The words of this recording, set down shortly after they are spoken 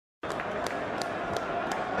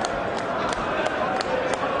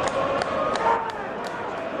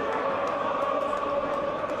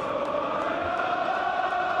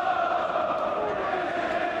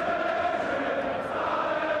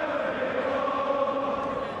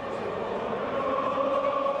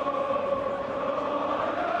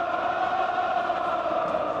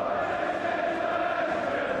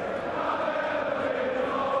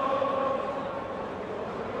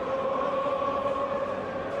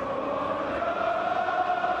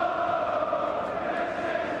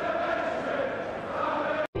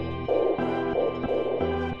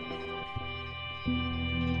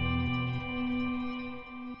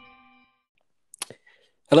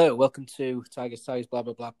Hello, welcome to Tiger's Ties Blah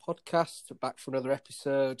Blah Blah podcast. Back for another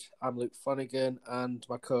episode. I'm Luke Flanagan and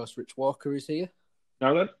my co-host Rich Walker is here.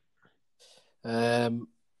 Now then.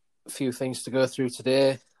 A few things to go through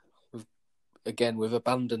today. We've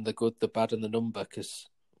abandoned the good, the bad and the number because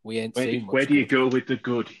we ain't seen much. Where do you go with the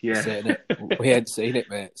good? Yeah. We ain't seen it,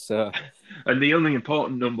 mate. So, and the only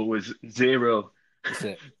important number was 0. That's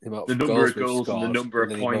it. The number of goals and the number of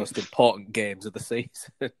points. The most important games of the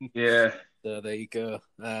season. Yeah. So there you go.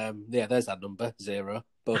 There's that number, 0.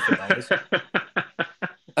 Both of those.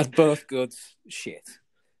 And both good shit.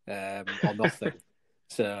 Or nothing.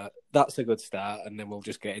 So that's a good start, and then we'll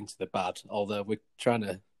just get into the bad. Although we're trying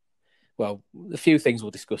to, a few things we'll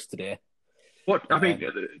discuss today.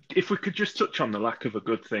 If we could just touch on the lack of a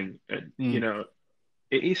good thing,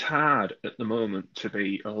 it is hard at the moment to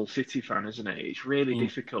be a Hull City fan, isn't it? It's really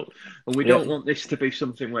difficult, and we don't want this to be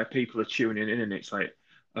something where people are tuning in and it's like,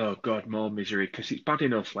 oh God, more misery, because it's bad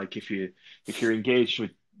enough. Like if you're engaged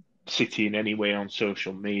with City in any way on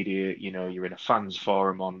social media, you're in a fans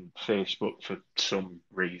forum on Facebook for some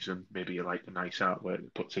reason. Maybe you like the nice artwork they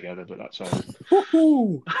put together, but that's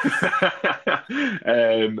all.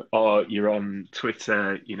 Or you're on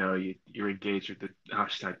Twitter, you're engaged with the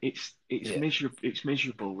hashtag. It's miserable. It's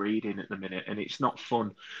miserable reading at the minute, and it's not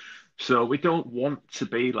fun. So we don't want to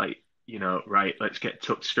be like, right, let's get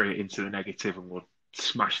tucked straight into the negative and we'll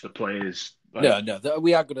smash the players. No,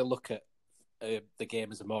 we are going to look at the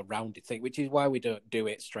game as a more rounded thing, which is why we don't do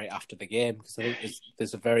it straight after the game, because I think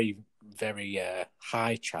there's a very, very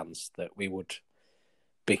high chance that we would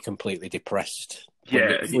be completely depressed.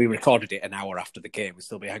 If we recorded it an hour after the game, we'd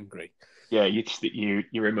still be angry. Yeah,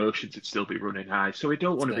 your emotions would still be running high. So we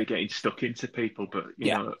don't want to be getting stuck into people, but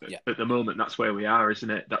at the moment that's where we are, isn't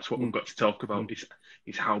it? That's what we've got to talk about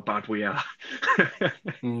is how bad we are.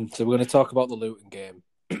 So we're going to talk about the Luton game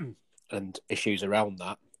and issues around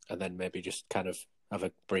that. And then maybe just kind of have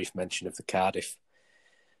a brief mention of the Cardiff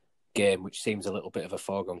game, which seems a little bit of a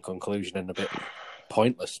foregone conclusion and a bit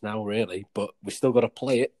pointless now, really. But we still got to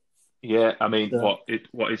play it. Yeah, I mean, what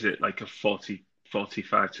is it, like a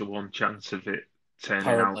 45 to 1 chance of it turning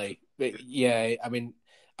apparently out? Yeah, I mean,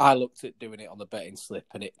 I looked at doing it on the betting slip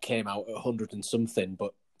and it came out at 100 and something,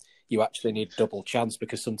 but you actually need double chance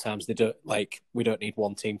because sometimes we don't need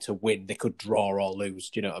one team to win. They could draw or lose.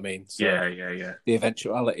 Do you know what I mean? So yeah. The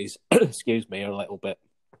eventualities, are a little bit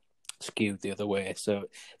skewed the other way. So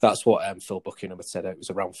that's what Phil Buckingham had said. It was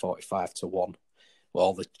around 45 to 1.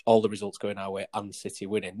 Well, all the results going our way and City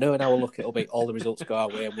winning. No, now look, it'll be all the results go our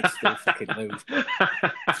way and we still fucking lose.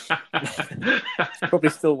 It's probably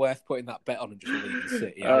still worth putting that bet on and just leaving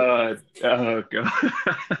City out. Oh God,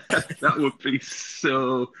 that would be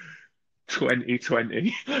so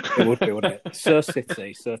 2020. It would be, wouldn't it? So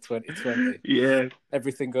City, so 2020. Yeah.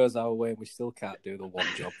 Everything goes our way and we still can't do the one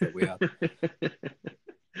job that we had.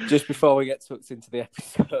 Just before we get tucked into the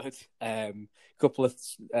episode, a couple of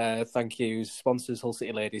thank yous. Sponsors, Hull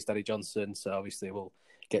City Ladies, Danny Johnson. So obviously we'll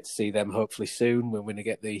get to see them hopefully soon when we're going to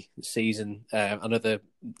get the season. I know the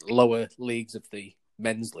lower leagues of the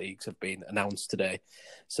men's leagues have been announced today.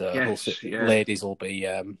 So Hull City Ladies will be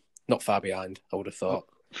not far behind, I would have thought.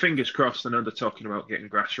 Fingers crossed. I know they're talking about getting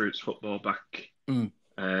grassroots football back.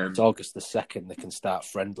 It's August the 2nd. They can start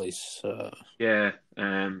friendlies. So. Yeah.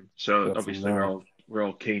 So obviously we're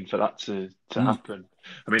all keen for that to happen.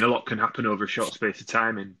 I mean, a lot can happen over a short space of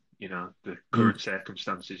time in the current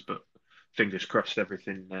circumstances, but fingers crossed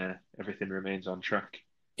everything remains on track.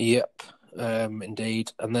 Yep,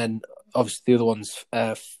 indeed. And then obviously the other one's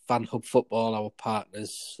Fan Hub Football, our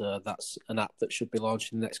partners. That's an app that should be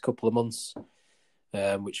launched in the next couple of months,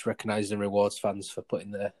 which recognises and rewards fans for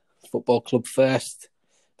putting their football club first.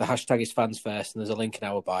 The hashtag is fans first, and there's a link in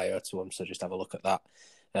our bio to them, so just have a look at that.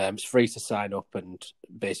 It's free to sign up, and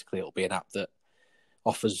basically it'll be an app that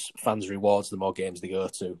offers fans rewards the more games they go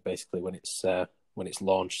to, basically when it's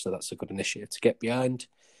launched. So that's a good initiative to get behind.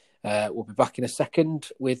 We'll be back in a second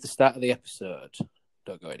with the start of the episode.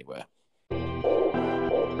 Don't go anywhere.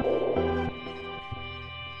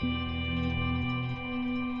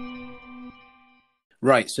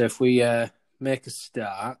 Right, so if we make a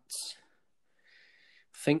start,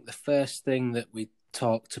 I think the first thing that we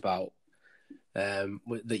talked about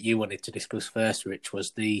that you wanted to discuss first, Rich,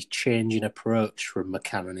 was the change in approach from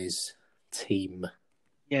McCann and his team.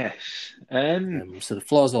 Yes. So the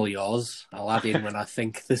floor's all yours. I'll add in when I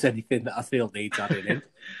think there's anything that I feel needs adding in.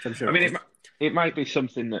 I'm sure it might be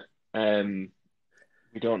something that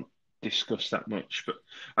we don't discuss that much, but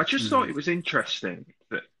I just thought it was interesting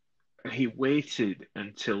that he waited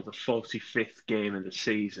until the 45th game of the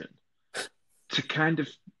season to kind of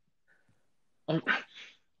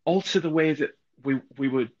alter the way that we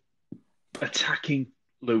were attacking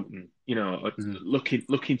Luton,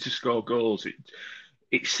 looking to score goals.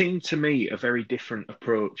 It seemed to me a very different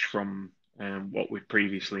approach from what we'd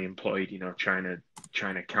previously employed. Trying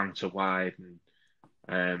to counter wide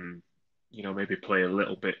and maybe play a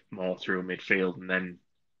little bit more through midfield and then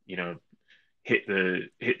hit the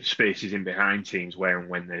spaces in behind teams where and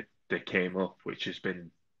when they came up, which has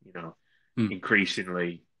been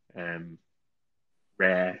increasingly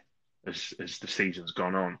rare as the season's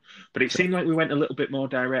gone on. But it seemed like we went a little bit more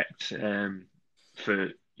direct for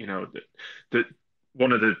the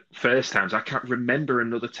one of the first times. I can't remember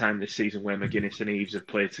another time this season where McGuinness and Eves have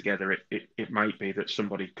played together. It might be that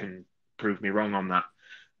somebody can prove me wrong on that.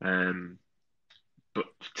 But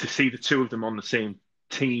to see the two of them on the same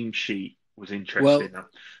team sheet was interesting. Well,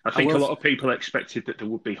 I think a lot of people expected that there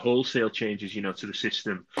would be wholesale changes, to the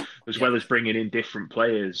system, as well as bringing in different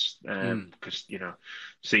players. Because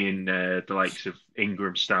seeing the likes of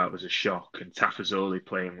Ingram start was a shock, and Tafazoli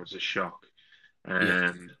playing was a shock.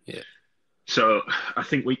 So I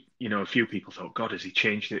think a few people thought, God, has he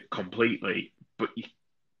changed it completely? But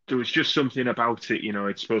there was just something about it.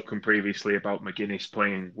 I'd spoken previously about McGuinness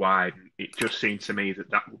playing wide. And it just seemed to me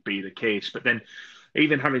that would be the case. But then,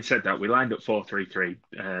 even having said that, we lined up 4-3-3,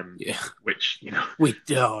 which, we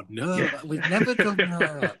don't know. Yeah. We've never done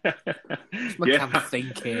that. It's my kind of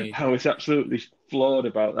thinking. I was absolutely floored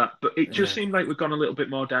about that. But it just seemed like we'd gone a little bit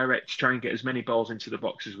more direct to try and get as many balls into the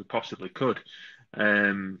box as we possibly could.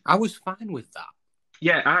 I was fine with that.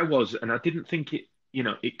 Yeah, I was. And I didn't think it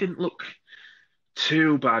didn't look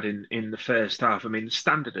too bad in the first half. I mean, the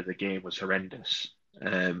standard of the game was horrendous.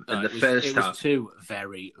 And it was two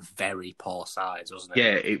very, very poor sides, wasn't it?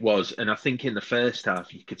 Yeah, it was. And I think in the first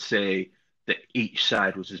half, you could say that each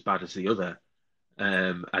side was as bad as the other.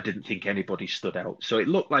 I didn't think anybody stood out. So it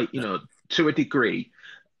looked like, to a degree,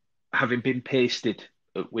 having been pasted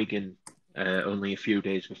at Wigan only a few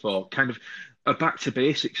days before, kind of a back to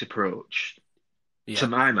basics approach, to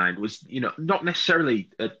my mind, was, not necessarily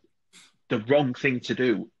the wrong thing to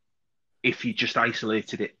do if you just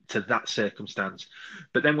isolated it to that circumstance.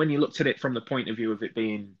 But then when you looked at it from the point of view of it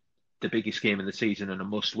being the biggest game of the season and a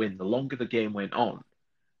must win, the longer the game went on,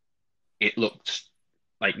 it looked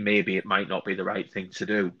like maybe it might not be the right thing to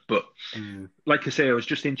do. But like I say, I was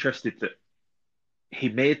just interested that he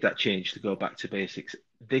made that change to go back to basics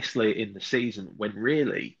this late in the season when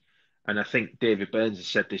really, and I think David Burns has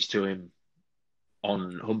said this to him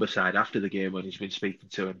on Humberside after the game when he's been speaking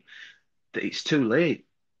to him, that it's too late.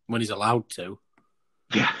 When he's allowed to.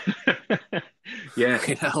 Yeah. Yeah.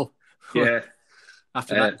 Yeah.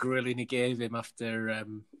 After that grilling he gave him after,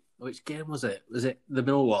 which game was it? Was it the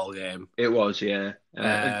Millwall game? It was, yeah.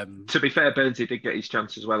 To be fair, Burnsy did get his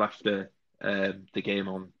chance as well after the game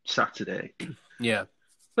on Saturday. Yeah.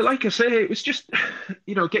 But like I say, it was just,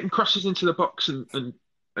 getting crosses into the box and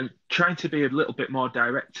trying to be a little bit more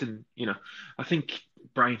direct. And, I think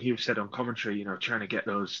Brian Hughes said on commentary, trying to get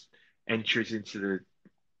those entries into the...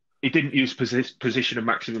 He didn't use position of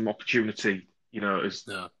maximum opportunity, as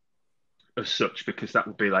such, because that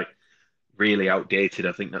would be like really outdated.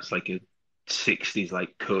 I think that's like a 60s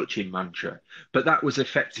like coaching mantra. But that was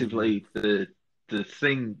effectively the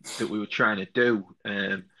thing that we were trying to do.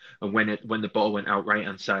 And when the ball went out right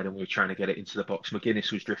hand side and we were trying to get it into the box,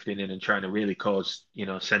 McGuinness was drifting in and trying to really cause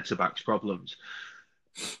centre backs problems.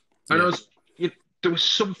 And there was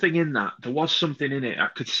something in that. There was something in it. I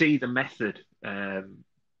could see the method.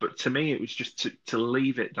 But to me, it was just to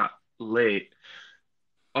leave it that late.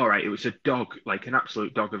 All right, it was a dog, like an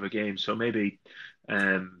absolute dog of a game. So maybe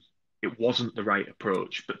it wasn't the right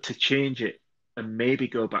approach. But to change it and maybe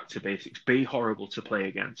go back to basics, be horrible to play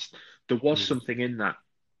against, there was something in that.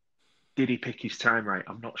 Did he pick his time right?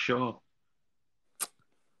 I'm not sure.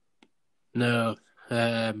 No.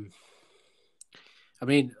 I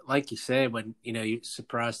mean, like you say, when you're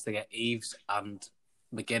surprised to get Eves and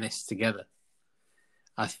McGuinness together,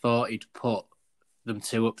 I thought he'd put them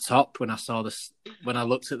two up top when I saw this, when I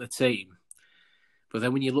looked at the team. But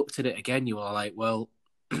then when you looked at it again, you were like, well,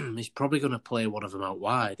 he's probably going to play one of them out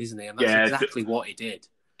wide, isn't he? And that's exactly what he did.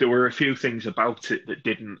 There were a few things about it that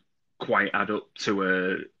didn't quite add up to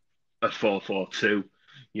a 4-4-2.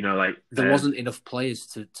 There wasn't enough players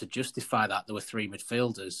to justify that. There were three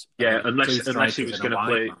midfielders. Yeah, unless he was going to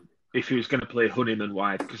play... If he was going to play Honeyman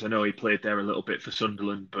wide, because I know he played there a little bit for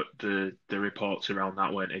Sunderland, but the reports around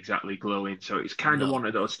that weren't exactly glowing. So it's kind of one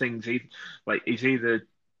of those things. He's either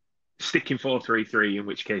sticking 4-3-3, in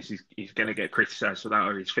which case he's going to get criticised for that,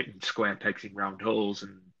 or he's fitting square pegs in round holes,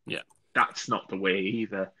 and that's not the way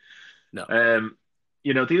either. No.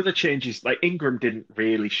 The other changes, like Ingram didn't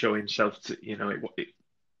really show himself to.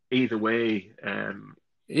 either way,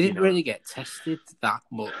 he didn't really get tested that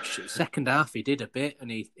much. Second half, he did a bit,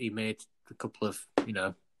 and he made a couple of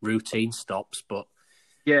routine stops, but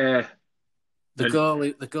yeah, the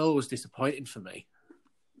goal was disappointing for me.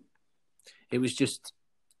 It was just,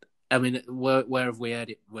 I mean, where have we had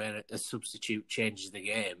it where a substitute changes the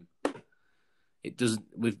game? It doesn't.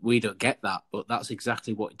 We don't get that, but that's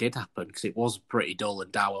exactly what did happen because it was pretty dull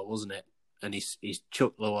and dour, wasn't it? And he's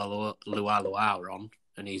chucked Lualua on,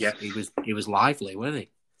 and he was lively, wasn't he?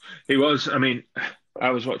 He was. I mean, I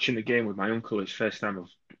was watching the game with my uncle. It's the first time I've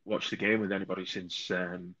watched the game with anybody since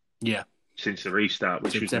since the restart,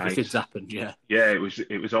 which was everything's nice. Happened. Yeah, yeah. It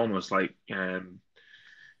was almost like kind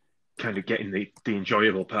of getting the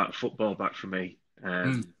enjoyable part of football back for me.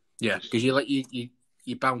 Yeah, because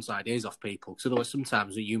you bounce ideas off people. Because otherwise,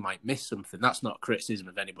 sometimes you might miss something. That's not a criticism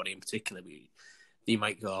of anybody in particular. But you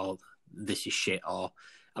might go, oh, "This is shit," or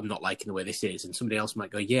 "I'm not liking the way this is," and somebody else might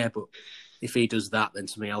go, "Yeah, but if he does that, then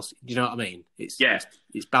somebody else." Do you know what I mean? It's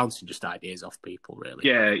bouncing just ideas off people, really.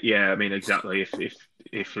 Yeah. I mean, exactly.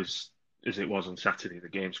 If as it was on Saturday, the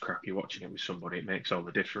game's crap, you're watching it with somebody, it makes all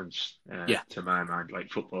the difference. To my mind,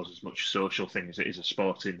 like football's as much a social thing as it is a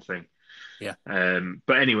sporting thing. Yeah.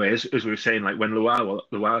 But anyway, as we were saying, like when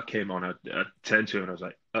Luau came on, I turned to him and I was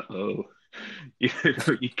like, "Uh-oh."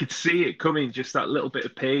 You could see it coming. Just that little bit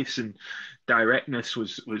of pace and directness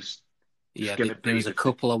was Yeah, there was a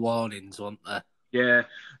couple of warnings, weren't there? Yeah,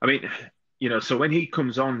 I mean, so when he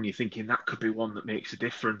comes on, you're thinking that could be one that makes a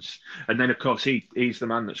difference. And then, of course, he's the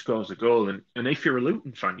man that scores the goal. And if you're a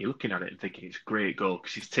Luton fan, you're looking at it and thinking it's a great goal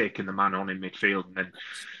because he's taken the man on in midfield and then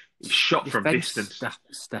he's shot from distance.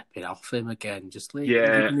 Stepping off him again, just leaving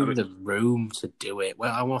the room to do it.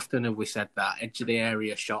 Well, how often have we said that? Edge of the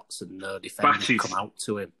area shots and no defenders come out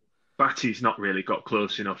to him. Batty's not really got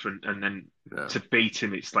close enough, and then to beat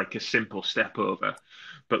him, it's like a simple step over.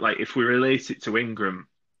 But like if we relate it to Ingram,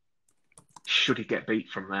 should he get beat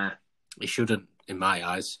from there? He shouldn't, in my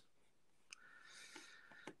eyes.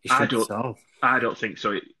 I don't think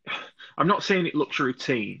so. I'm not saying it looks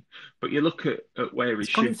routine, but you look at where he's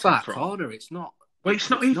shooting from. Corner. It's not. Well, it's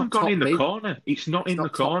not even gone in the corner. It's not in the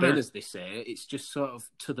corner, top bin, as they say. It's just sort of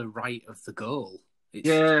to the right of the goal. It's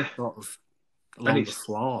sort of along the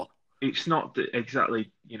floor. It's not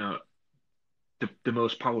exactly, the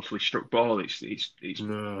most powerfully struck ball.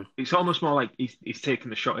 It's almost more like he's taken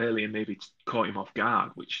the shot early and maybe caught him off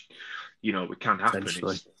guard, which, it can happen.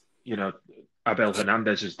 It's, Abel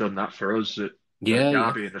Hernandez has done that for us at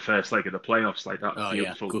Derby in the first leg of the playoffs, like that. Oh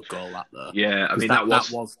beautiful. Good goal that though. Yeah, I mean that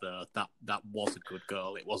was a good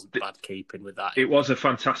goal. It wasn't bad keeping with that. It was a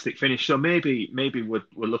fantastic finish. So maybe we're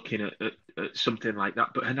looking at something like that.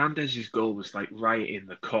 But Hernandez's goal was like right in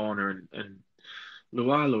the corner, and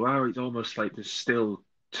Luau, it's almost like there's still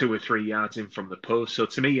 2 or 3 yards in from the post. So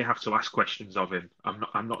to me, you have to ask questions of him.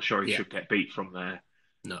 I'm not sure he should get beat from there.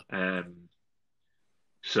 No.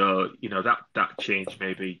 So that change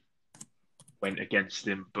maybe went against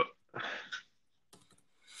him, but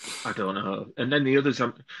I don't know. And then the others,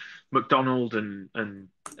 McDonald and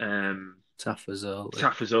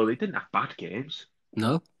Tafazoli didn't have bad games.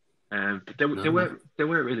 No, but they weren't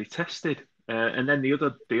really tested. And then the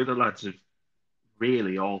other lads have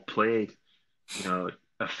really all played,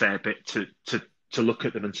 a fair bit to look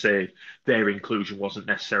at them and say their inclusion wasn't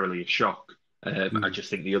necessarily a shock. I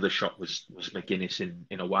just think the other shock was McGuinness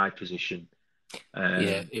in a wide position.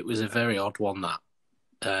 It was a very odd one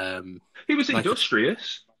that. He was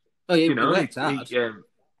industrious. He worked hard.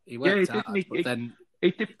 He worked hard.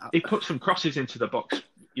 He put some crosses into the box,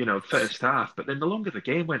 first half. But then the longer the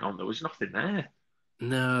game went on, there was nothing there.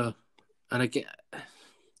 No, and again,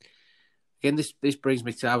 this brings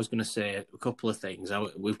me to. I was going to say a couple of things.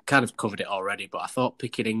 We've kind of covered it already, but I thought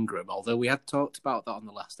picking Ingram, although we had talked about that on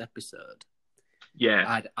the last episode.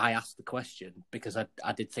 Yeah, I asked the question because I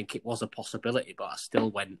did think it was a possibility, but I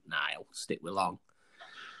still went, I'll stick with Long.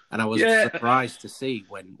 And I was surprised to see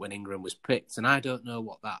when Ingram was picked, and I don't know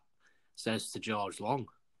what that says to George Long.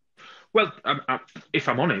 Well, if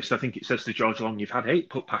I'm honest, I think it says to George Long, you've had 8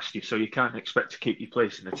 put past you, so you can't expect to keep your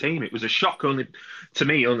place in the team. It was a shock only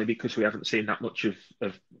because we haven't seen that much of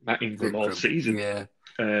Matt Ingram all season. Yeah.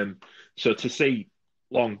 So to see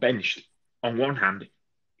Long benched, on one hand,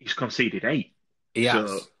 he's conceded 8.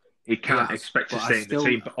 So he can't expect to stay in the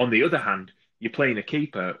team. But on the other hand, you're playing a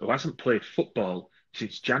keeper who hasn't played football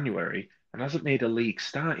since January and hasn't made a league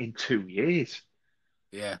start in 2 years.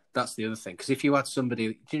 Yeah, that's the other thing. Because if you had somebody...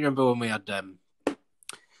 Do you remember when we had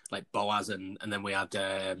like Boaz and then we had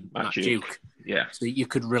Matt Duke? Yeah. So you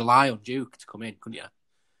could rely on Duke to come in, couldn't you?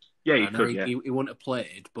 Yeah, I you know could, yeah. he wouldn't have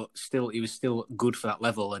played, but still, he was still good for that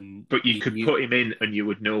level. And But you could put him in and you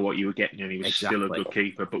would know what you were getting, and he was still a exactly, good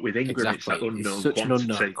keeper. But with Ingram, it's that exactly, it's unknown such an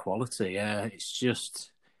unknown quantity. quality. Yeah,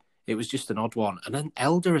 it was just an odd one. And then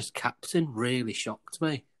Elder as captain really shocked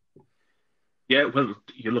me. Yeah, well,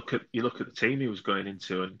 you look at the team he was going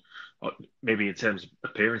into, and maybe in terms of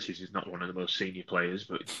appearances, he's not one of the most senior players,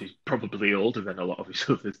 but he's probably older than a lot of his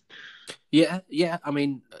others. Yeah, yeah. I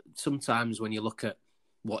mean, sometimes when you look at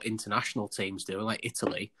what international teams do, like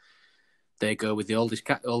Italy, they go with the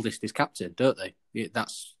oldest is captain, don't they?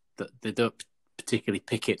 They don't particularly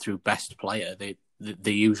pick it through best player. They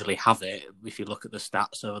usually have it. If you look at the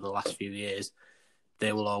stats over the last few years,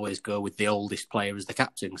 they will always go with the oldest player as the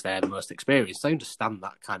captain because they're the most experienced. I understand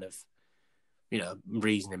that kind of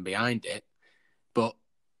reasoning behind it, but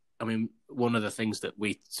I mean, one of the things that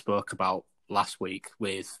we spoke about last week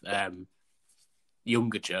with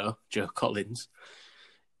younger Joe Collins,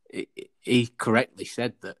 he correctly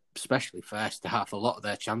said that, especially first half, a lot of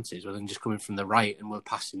their chances were then just coming from the right and were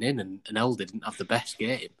passing in, and Elder didn't have the best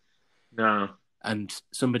game. No. And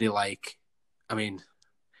somebody like, I mean,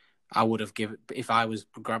 I would have given, if I was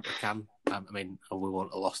Grant McCann, I mean, we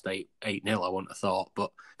wouldn't have lost 8-0, I wouldn't have thought,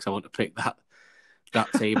 but because I wouldn't have picked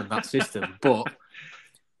that team and that system. But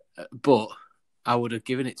I would have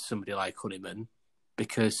given it to somebody like Honeyman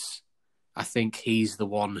because I think he's the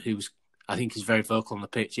one I think he's very vocal on the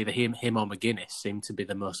pitch. Either him or McGuinness seem to be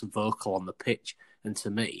the most vocal on the pitch. And to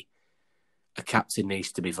me, a captain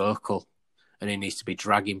needs to be vocal and he needs to be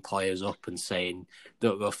dragging players up and saying,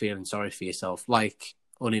 don't go feeling sorry for yourself. Like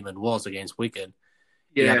Honeyman was against Wigan.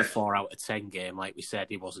 Yeah. He had a 4 out of 10 game. Like we said,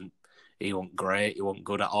 he wasn't great. He wasn't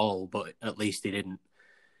good at all, but at least he didn't,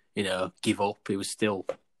 give up. He was still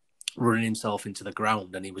running himself into the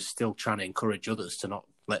ground and he was still trying to encourage others to not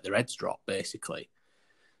let their heads drop, basically.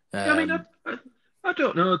 Yeah, I mean, I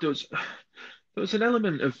don't know. There was an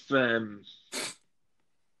element of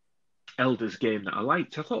Elder's game that I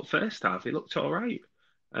liked. I thought first half he looked all right.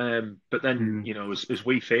 But then, as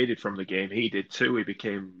we faded from the game, he did too. He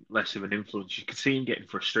became less of an influence. You could see him getting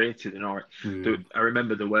frustrated. And I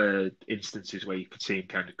remember there were instances where you could see him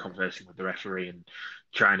kind of conversing with the referee and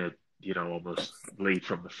trying to, almost lead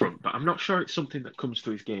from the front. But I'm not sure it's something that comes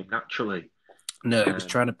to his game naturally. No, he was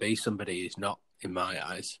trying to be somebody who's not, in my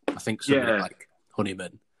eyes. I think somebody like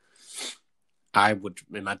Honeyman, I would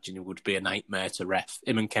imagine it would be a nightmare to ref.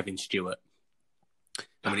 Him and Kevin Stewart.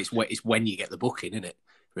 I mean, it's when you get the booking, isn't it?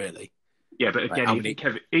 Really. Yeah, but again,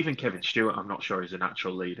 even Kevin Stewart, I'm not sure he's a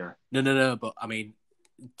natural leader. No. But I mean,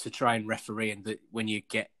 to try and referee, and when you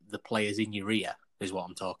get the players in your ear, is what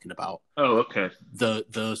I'm talking about. Oh, okay.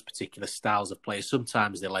 Those particular styles of players,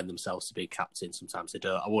 sometimes they lend themselves to be captain, sometimes they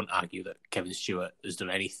don't. I wouldn't argue that Kevin Stewart has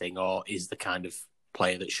done anything or is the kind of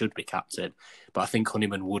player that should be captain, but I think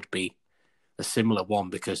Honeyman would be a similar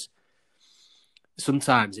one because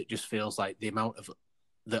sometimes it just feels like the amount of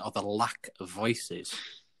the lack of voices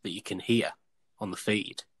that you can hear on the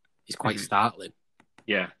feed is quite startling.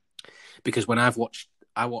 Yeah, because when I watch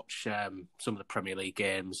some of the Premier League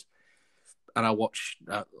games. And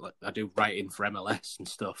I do writing for MLS and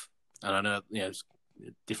stuff. And I know, it's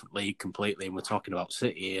a different league completely. And we're talking about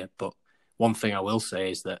City here. But one thing I will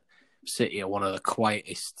say is that City are one of the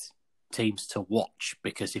quietest teams to watch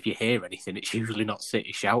because if you hear anything, it's usually not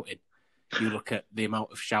City shouting. You look at the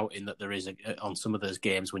amount of shouting that there is on some of those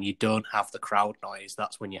games when you don't have the crowd noise.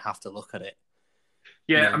 That's when you have to look at it.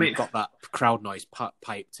 Yeah, I mean, you've got that crowd noise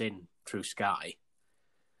piped in through Sky.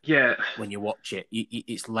 Yeah, when you watch it,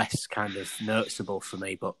 it's less kind of noticeable for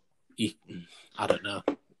me, but I don't know.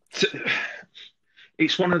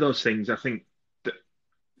 It's one of those things. I think that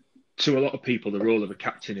to a lot of people, the role of a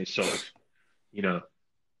captain is sort of,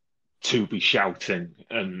 to be shouting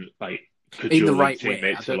and like in the right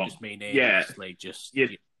way. I don't just mean aimlessly.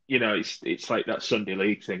 It's like that Sunday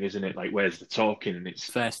league thing, isn't it? Like, where's the talking? And it's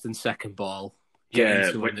first and second ball.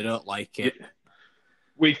 When they don't like it.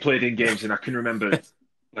 We've played in games, and I can remember.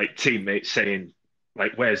 Like teammates saying,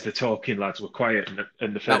 like, "Where's the talking, lads? We're quiet."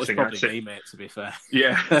 And the first thing I'd say, me, mate, to be fair.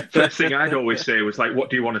 Yeah, first thing I'd always say was like, "What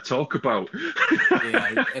do you want to talk about?"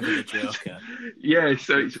 Yeah, ever the joker. Yeah,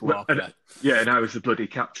 so and I was the bloody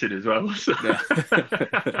captain as well. So,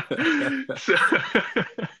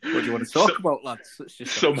 what do you want to talk about, lads?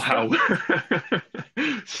 Somehow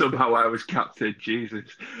I was captain.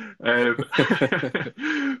 Jesus,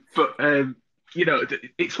 but.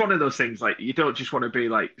 It's one of those things like you don't just want to be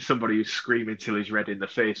like somebody who's screaming till he's red in the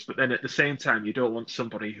face, but then at the same time you don't want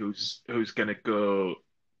somebody who's going to go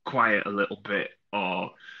quiet a little bit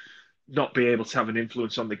or not be able to have an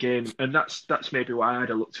influence on the game. And that's maybe why I'd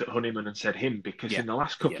have looked at Honeyman and said him, because in the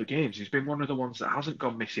last couple of games, he's been one of the ones that hasn't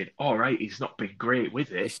gone missing. All right, he's not been great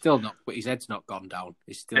with it. He's still not, but his head's not gone down.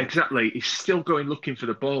 Exactly. He's still going looking for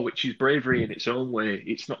the ball, which is bravery in its own way.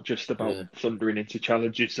 It's not just about thundering into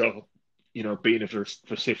challenges or, being a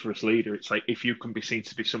vociferous leader. It's like, if you can be seen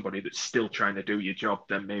to be somebody that's still trying to do your job,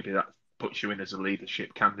 then maybe that puts you in as a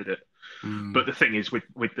leadership candidate. But the thing is, with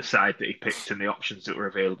the side that he picked and the options that were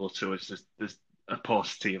available to us, there's a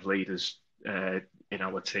paucity of leaders in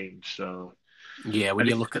our team. So when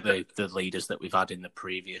you look at the leaders that we've had in the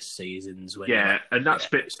previous seasons, and that's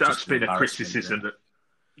been a criticism that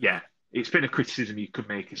it's been a criticism you could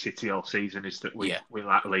make of City all season, is that we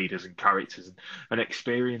lack leaders and characters and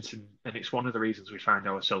experience, and it's one of the reasons we find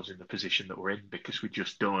ourselves in the position that we're in, because we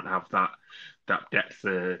just don't have that depth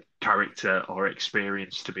of character or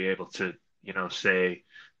experience to be able to say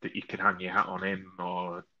that you can hang your hat on him,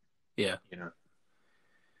 or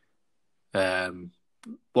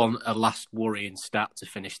a last worrying stat to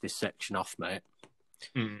finish this section off, mate.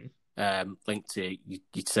 Linked to you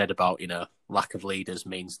said about lack of leaders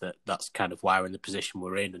means that's kind of why we're in the position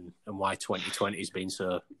we're in, and why 2020 has been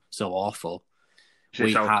so awful.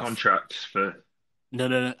 We have contracts for.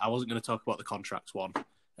 No. I wasn't going to talk about the contracts one.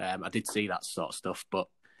 I did see that sort of stuff, but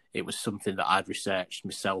it was something that I'd researched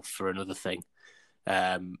myself for another thing.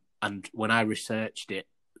 And when I researched it,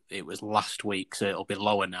 it was last week, so it'll be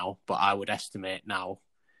lower now. But I would estimate now,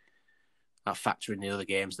 factoring the other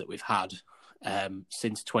games that we've had.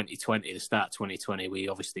 Since 2020, the start of 2020, we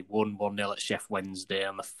obviously won 1-0 at Sheff Wednesday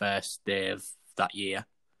on the first day of that year,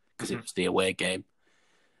 because it was the away game.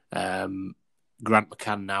 Grant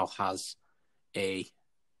McCann now has a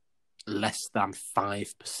less than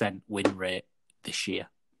 5% win rate this year.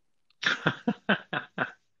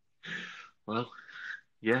 Well,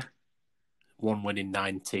 yeah. 1 win in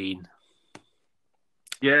 19.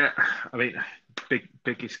 Yeah, I mean,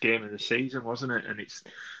 biggest game of the season, wasn't it? And it's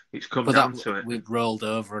come down to it. We rolled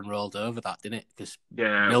over that, didn't it? Because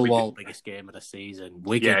Millwall, biggest game of the season.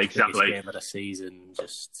 Wigan, biggest game of the season.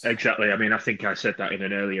 Exactly. I mean, I think I said that in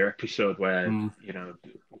an earlier episode where,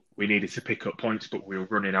 we needed to pick up points, but we were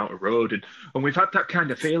running out of road. And we've had that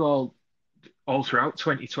kind of feel all throughout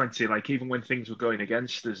 2020, like even when things were going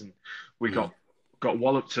against us, and we got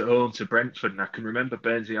walloped at home to Brentford. And I can remember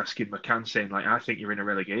Burnsy asking McCann, saying, like, I think you're in a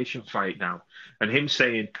relegation fight now. And him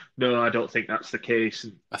saying, no, I don't think that's the case.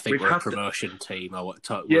 And I think we're a promotion team.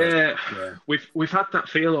 We've had that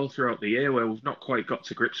feel all throughout the year where we've not quite got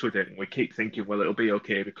to grips with it. And we keep thinking, well, it'll be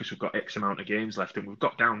okay because we've got X amount of games left. And we've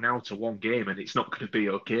got down now to one game and it's not going to be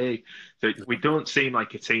okay. So we don't seem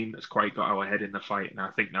like a team that's quite got our head in the fight. And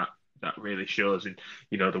I think that really shows in,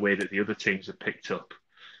 the way that the other teams have picked up.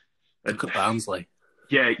 Look at Barnsley.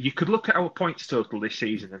 Yeah, you could look at our points total this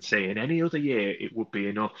season and say in any other year it would be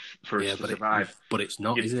enough for us to survive. But it's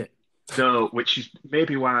not, is it? No, which is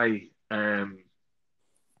maybe why at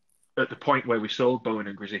the point where we sold Bowen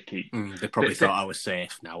and Grzycki... they probably thought I was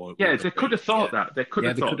safe now. Yeah, they could have thought that. They could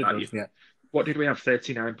have thought that. Yeah. What did we have?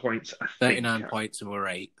 39 points, I think. 39 points and we're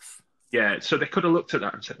 8th. Yeah, so they could have looked at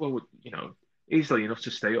that and said, well, easily enough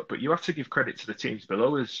to stay up. But you have to give credit to the teams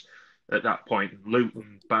below us at that point.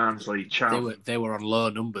 Luton, Barnsley, Charlton. They were on low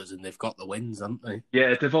numbers and they've got the wins, haven't they?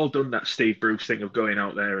 Yeah, they've all done that Steve Bruce thing of going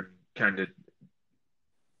out there and kind of,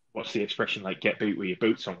 what's the expression, like, get beat with your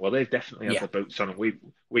boots on. Well, they've definitely had the boots on, and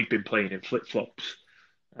we've been playing in flip-flops.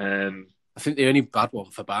 I think the only bad one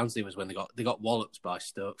for Barnsley was when they got walloped by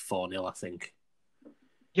Stoke 4-0, I think.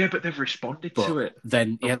 Yeah, but they've responded to it.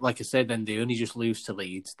 Then, like I said, then they only just lose to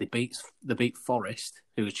Leeds. They beat Forest,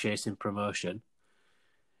 who were chasing promotion.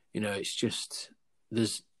 It's just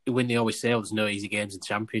when they always say, there's no easy games in the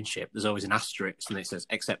Championship, there's always an asterisk, and it says,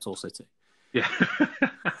 except Hull City. Yeah.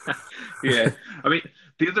 Yeah. I mean,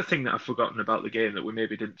 the other thing that I've forgotten about the game that we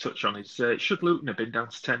maybe didn't touch on is, should Luton have been down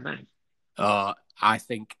to 10 men? I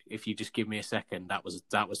think if you just give me a second, that was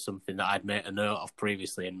something that I'd made a note of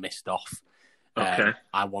previously and missed off. Okay.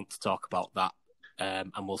 I want to talk about that,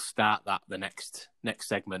 and we'll start that the next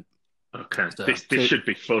segment. Okay. So, this should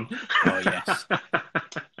be fun. Oh, yes.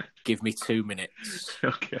 Give me 2 minutes.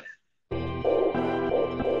 Okay.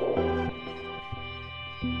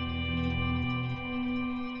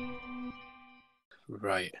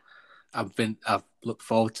 Right. I've looked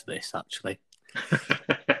forward to this, actually.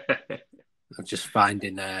 I'm just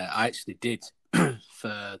finding, I actually did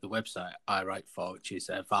for the website I write for, which is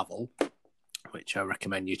Vavel, which I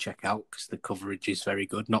recommend you check out because the coverage is very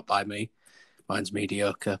good. Not by me. Mine's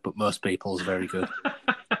mediocre, but most people's very good.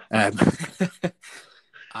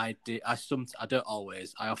 I don't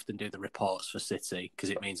always. I often do the reports for City because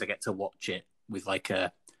it means I get to watch it with like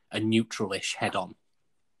a a neutral-ish head-on,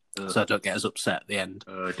 so I don't get as upset at the end.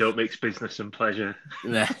 Don't mix business and pleasure.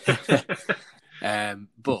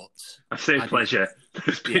 But I say pleasure.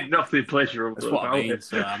 There's been nothing pleasurable That's what about I mean, it.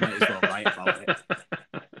 so I might as well write about it.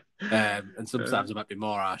 And sometimes I might be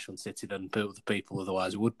more harsh on City than other people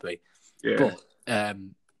otherwise would be. Yeah. But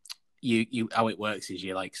you how it works is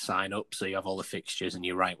you like sign up, so you have all the fixtures and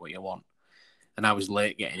you write what you want. And I was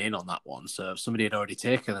late getting in on that one, so somebody had already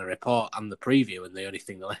taken the report and the preview, and the only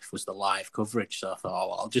thing left was the live coverage. So I thought, oh,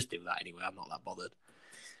 well, I'll just do that anyway. I'm not that bothered.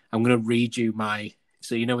 I'm going to read you my...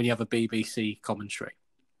 So you know when you have a BBC commentary?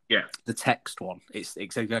 Yeah. The text one, it's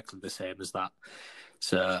exactly the same as that.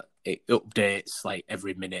 So it updates like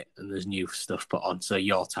every minute and there's new stuff put on. So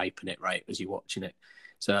you're typing it right as you're watching it.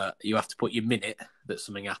 So you have to put your minute that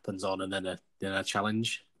something happens on and then a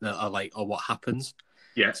challenge or what happens.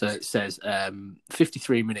 Yeah. So it says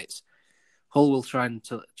 53 minutes. Hull will try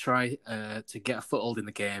to get a foothold in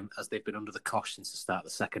the game as they've been under the cosh since the start of the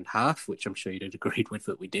second half, which I'm sure you'd agreed with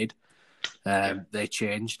that we did. They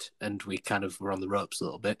changed and we kind of were on the ropes a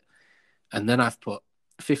little bit. And then I've put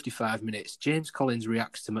 55 minutes. James Collins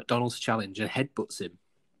reacts to McDonald's challenge and headbutts him.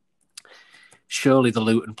 Surely the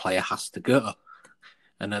Luton player has to go.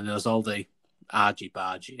 And then there's all the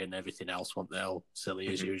argy-bargy and everything else, weren't they all silly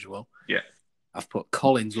as usual? Yeah. I've put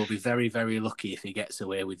Collins will be very, very lucky if he gets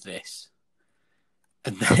away with this.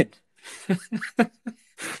 And then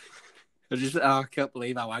I can't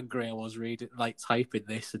believe how angry I was reading, like typing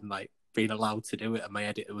this and like being allowed to do it. And my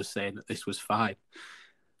editor was saying that this was fine.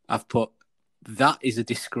 I've put, that is a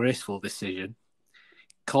disgraceful decision.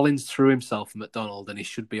 Collins threw himself at McDonald and he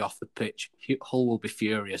should be off the pitch. Hull will be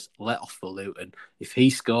furious. Let off for Luton. If he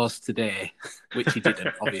scores today, which he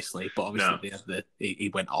didn't, obviously, but obviously he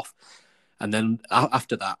went off. And then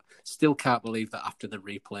after that, still can't believe that after the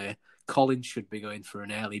replay, Collins should be going for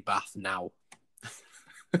an early bath now.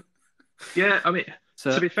 Yeah, I mean,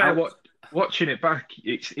 so, to be fair, watching it back,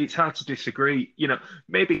 it's hard to disagree. You know,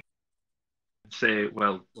 maybe say,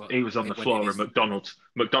 well, he was on the floor and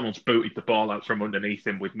McDonald's booted the ball out from underneath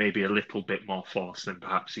him with maybe a little bit more force than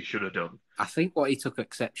perhaps he should have done. I think what he took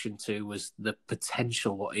exception to was the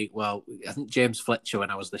potential. I think James Fletcher,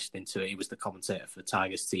 when I was listening to it, he was the commentator for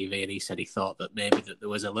Tigers TV, and he said he thought that maybe that there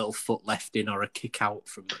was a little foot left in or a kick out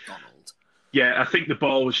from McDonald. Yeah, I think the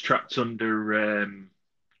ball was trapped under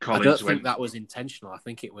Collins. I don't think that was intentional. I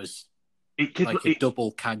think it was a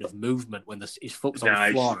double kind of movement when his foot was on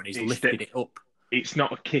the floor and he's lifted it up. It's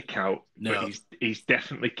not a kick out, but he's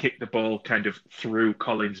definitely kicked the ball kind of through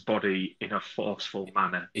Collins' body in a forceful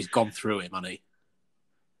manner. He's gone through him, hasn't he?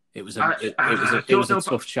 It was a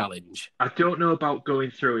tough challenge. I don't know about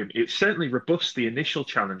going through him. It's certainly robust, the initial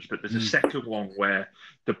challenge, but there's a second one where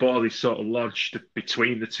the ball is sort of lodged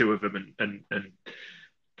between the two of them, and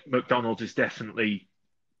McDonald is definitely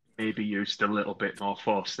maybe used a little bit more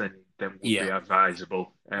force than would be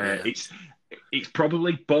advisable. It's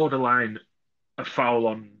probably borderline a foul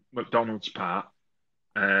on McDonald's part.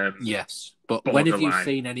 Yes, but when have you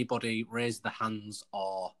seen anybody raise their hands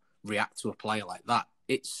or react to a player like that?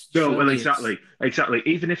 Exactly.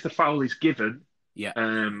 Even if the foul is given,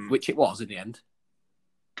 which it was in the end.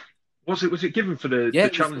 Was it given for the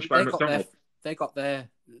challenge by McDonald?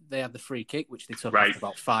 They had the free kick, which they took after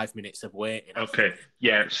about 5 minutes of waiting. Okay,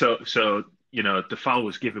 yeah. So you know the foul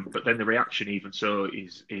was given, but then the reaction even so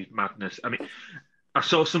is madness. I mean, I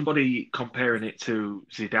saw somebody comparing it to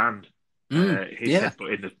Zidane, his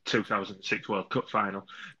headbutt in the 2006 World Cup final.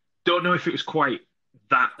 Don't know if it was quite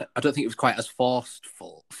that. I don't think it was quite as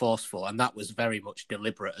forceful, and that was very much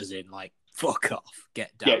deliberate, as in like fuck off,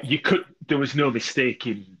 get down. Yeah, there was no mistake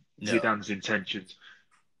in Zidane's intentions.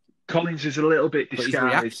 Collins is a little bit disguised. But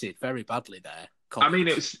he's reacted very badly there. Collins. I mean,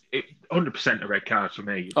 it 100% a red card for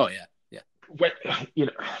me. Oh yeah.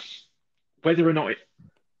 Whether or not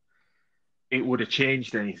it would have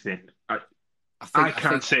changed anything, I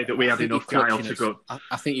can't say that we had enough guile to go.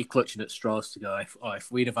 I think you're clutching at straws to go.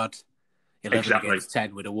 If we'd have had 11 against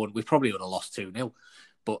 10, we'd have won. We probably would have lost 2-0.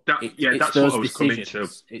 But that's what I was coming to.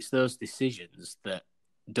 It's those decisions that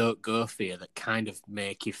don't go for you that kind of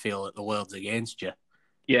make you feel that the world's against you.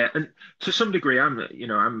 Yeah, and to some degree, I'm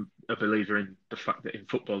a believer in the fact that in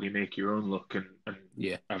football you make your own luck, and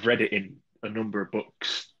I've read it in a number of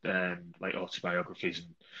books, like autobiographies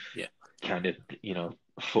and kind of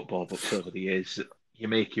football books over the years. You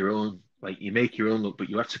make your own luck, but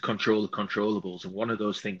you have to control the controllables, and one of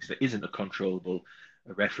those things that isn't a controllable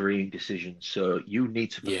are refereeing decisions. So you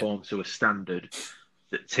need to perform to a standard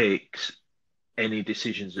that takes any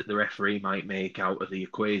decisions that the referee might make out of the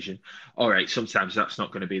equation. All right, sometimes that's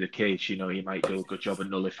not going to be the case. You know, you might do a good job of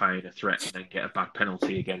nullifying a threat and then get a bad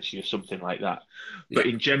penalty against you, something like that. Yeah. But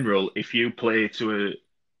in general, if you play to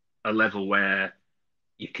a level where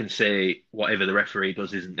you can say whatever the referee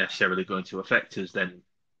does isn't necessarily going to affect us, then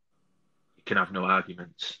you can have no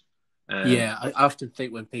arguments. Yeah, I often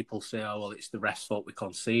think when people say, "Oh, well, it's the ref's fault we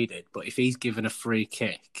conceded," but if he's given a free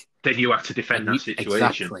kick, then you have to defend that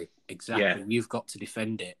situation. Exactly. Yeah. You've got to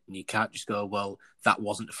defend it, and you can't just go, "Well, that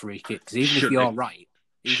wasn't a free kick," because even if you're right,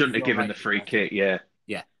 shouldn't have given the free kick. Yeah,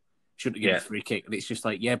 shouldn't have given the free kick, and it's just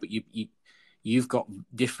like, yeah, but you've got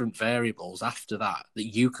different variables after that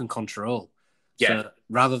you can control. Yeah. So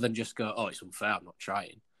rather than just go, "Oh, it's unfair, I'm not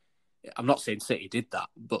trying." I'm not saying City did that,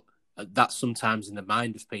 but that's sometimes in the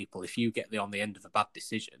mind of people. If you get on the end of a bad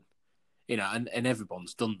decision, you know, and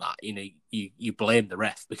everyone's done that, you know, you blame the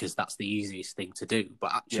ref because that's the easiest thing to do.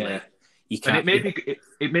 But actually, you can't. And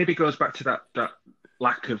it maybe goes back to that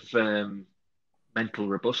lack of mental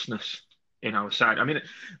robustness in our side. I mean,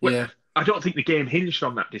 I don't think the game hinged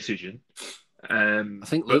on that decision. I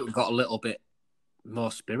think Luton got a little bit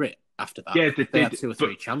more spirit after that. Yeah, they had 2 or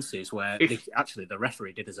 3 chances where the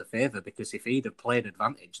referee did us a favour, because if he'd have played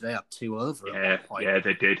advantage, they had 2 over at one point. Yeah,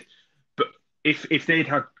 they did. But if they'd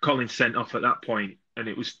had Collins sent off at that point, and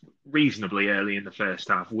it was reasonably early in the first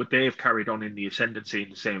half, would they have carried on in the ascendancy in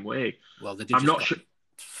the same way? Well, they did. I'm not sure.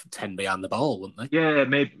 10 behind the ball, wouldn't they? Yeah,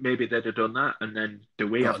 maybe they'd have done that, and then do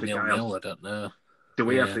we have the guile? I don't know. Do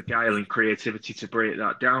we have the guile and creativity to break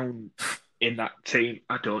that down in that team?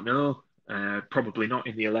 I don't know. Probably not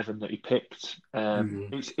in the 11 that he picked.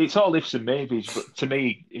 It's all ifs and maybes, but to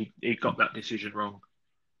me, he got that decision wrong.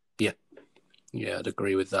 Yeah, I'd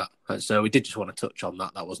agree with that. So we did just want to touch on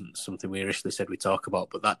that. That wasn't something we initially said we'd talk about,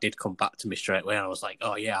 but that did come back to me straight away. And I was like,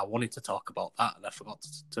 oh yeah, I wanted to talk about that, and I forgot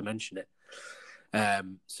to mention it.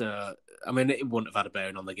 So, I mean, it wouldn't have had a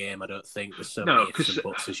bearing on the game, I don't think. There's so many ifs and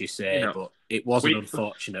buts, as you say, but it was an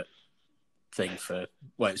unfortunate thing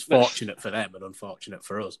it's fortunate for them and unfortunate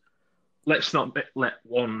for us. Let's not let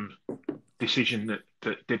one decision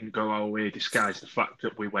that didn't go our way disguise the fact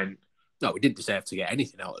that we went... No, we didn't deserve to get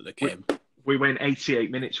anything out of the game. We went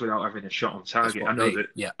 88 minutes without having a shot on target. I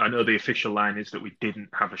know the official line is that we didn't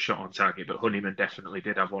have a shot on target, but Honeyman definitely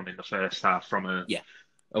did have one in the first half from a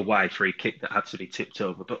wide free kick that had to be tipped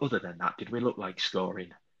over. But other than that, did we look like scoring?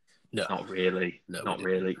 No, not really. No, not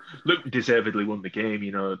really. Luton deservedly won the game.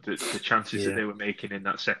 You know, the chances that they were making in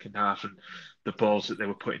that second half and the balls that they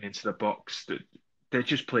were putting into the box, they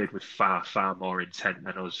just played with far, far more intent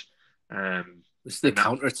than us. It's the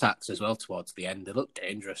counter-attacks as well towards the end. They looked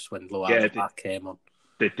dangerous when Luau came on.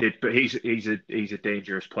 They did, but he's a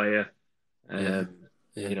dangerous player. You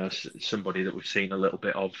know, somebody that we've seen a little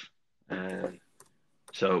bit of.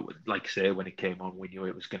 So, like I say, when he came on, we knew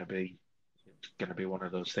it was going to be one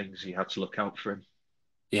of those things. You had to look out for him.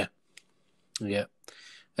 Yeah.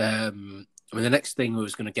 I mean, the next thing we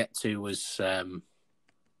was going to get to was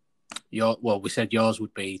we said yours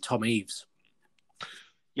would be Tom Eaves.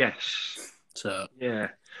 Yes. So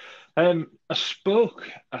I spoke,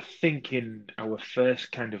 I think, in our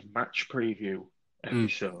first kind of match preview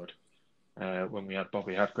episode when we had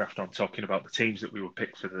Bobby Hadcraft on talking about the teams that we would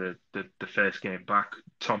pick for the first game back.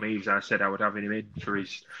 Tom Eaves, I said I would have him in for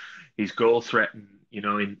his goal threat, and you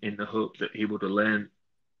know, in the hope that he would have learned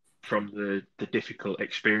from the difficult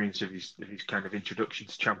experience of his kind of introduction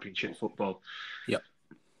to Championship football. Yep.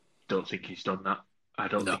 Don't think he's done that. I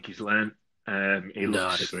don't think he's learned.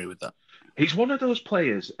 I'd agree with that. He's one of those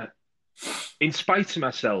players, in spite of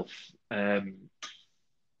myself, when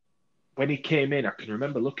he came in, I can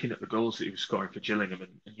remember looking at the goals that he was scoring for Gillingham,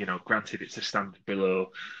 and you know, granted it's a standard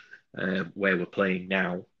below where we're playing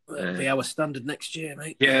now. It'll be our standard next year,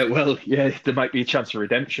 mate. Yeah, well, there might be a chance of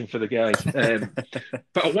redemption for the guy.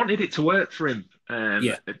 But I wanted it to work for him.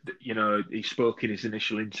 You know, he spoke in his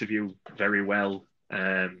initial interview very well.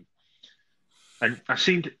 And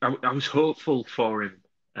I was hopeful for him.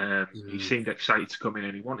 He seemed excited to come in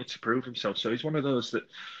and he wanted to prove himself. So he's one of those that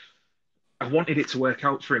I wanted it to work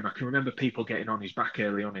out for him. I can remember people getting on his back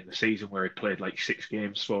early on in the season where he played like 6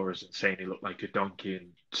 games for us and saying he looked like a donkey and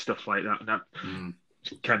stuff like that. And that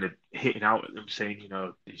kind of hitting out at them saying, you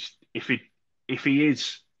know, if he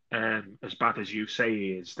is as bad as you say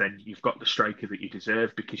he is, then you've got the striker that you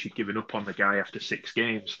deserve because you've given up on the guy after 6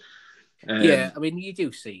 games. I mean, you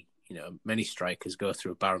do see, you know, many strikers go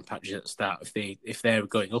through barren patches at the start. If they're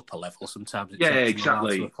going up a level, sometimes it takes them a while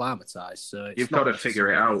to acclimatise. So you've got to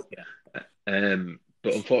figure it out.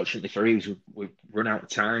 But unfortunately for Eves, we've run out of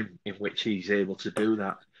time in which he's able to do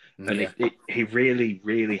that. And he really,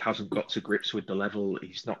 really hasn't got to grips with the level.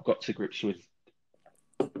 He's not got to grips with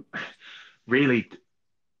really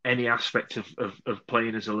any aspect of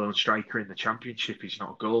playing as a lone striker in the Championship. He's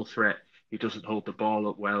not a goal threat. He doesn't hold the ball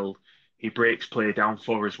up well. He breaks play down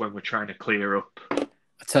for us when we're trying to clear up. I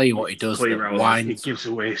tell you what he does Clear that out. Like, he winds. gives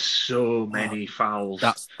away so many fouls.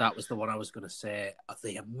 That was the one I was going to say.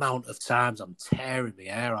 The amount of times I'm tearing my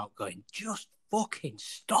hair out, going, just fucking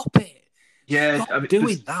stop it. Yeah, Stop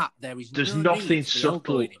doing that. There's no nothing need to be subtle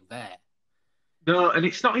elbowing him there. No, and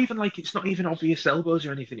it's not even obvious elbows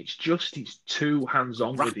or anything. It's just he's too hands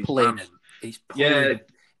on with his Grappling man. and he's pulling. Yeah,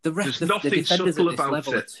 The nothing defenders subtle at this about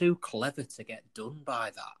level are it. too clever to get done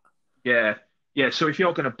by that. Yeah, yeah. So if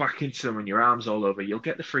you're going to back into them and your arms all over, you'll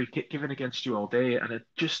get the free kick given against you all day. And I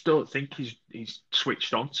just don't think he's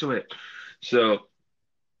switched onto it. So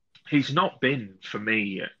he's not been for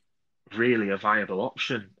me really a viable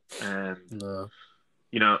option. No.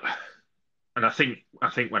 You know, and I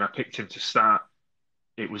think when I picked him to start,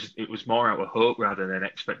 it was more out of hope rather than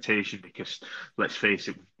expectation because let's face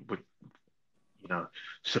it, we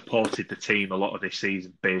supported the team a lot of this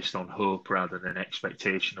season based on hope rather than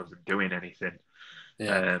expectation of them doing anything.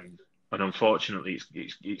 Yeah. And unfortunately,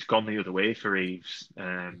 it's gone the other way for Eves.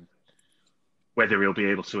 Whether he'll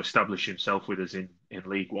be able to establish himself with us in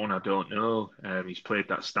League One, I don't know. He's played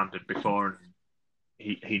that standard before and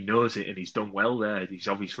he knows it and he's done well there. He's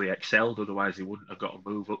obviously excelled, otherwise he wouldn't have got to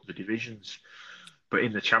move up the divisions. But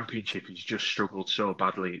in the Championship, he's just struggled so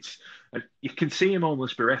badly. And you can see him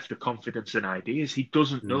almost bereft of confidence and ideas. He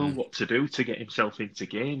doesn't know what to do to get himself into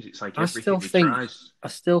games. It's like everything he tries. I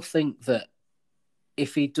still think that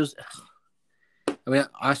if he does, I mean,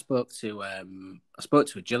 I spoke to a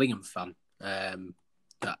Gillingham fan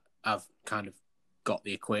that I've kind of got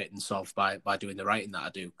the acquaintance of by doing the writing that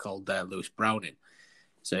I do, called Lewis Browning.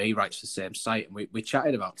 So he writes for the same site, and we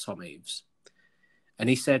chatted about Tom Eaves, and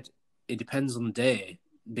he said it depends on the day,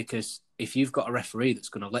 because if you've got a referee that's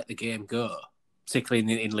going to let the game go,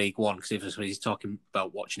 particularly in League One, because he's talking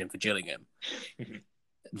about watching him for Gillingham,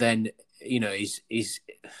 then he's.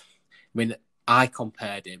 I mean, I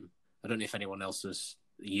compared him. I don't know if anyone else has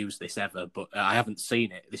used this ever, but I haven't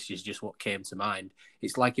seen it. This is just what came to mind.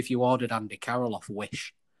 It's like if you ordered Andy Carroll off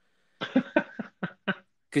Wish.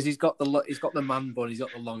 Because he's got the man bun, he's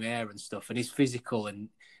got the long hair and stuff, and he's physical. And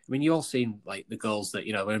I mean, you all seen like the goals that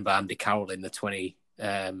remember Andy Carroll in the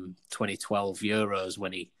 2012 Euros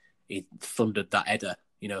when he thundered that header,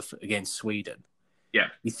 against Sweden. Yeah,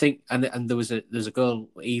 you think, and there's a goal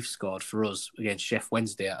Eve scored for us against Sheff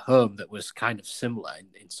Wednesday at home that was kind of similar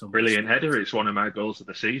in some brilliant respects. header. It's one of my goals of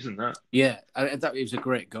the season. That that it was a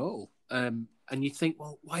great goal. And you think,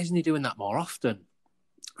 well, why isn't he doing that more often?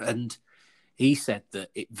 And he said that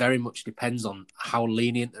it very much depends on how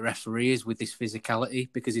lenient the referee is with his physicality,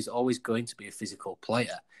 because he's always going to be a physical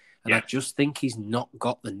player. And I just think he's not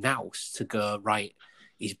got the nous to go, right,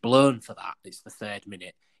 he's blown for that. It's the 3rd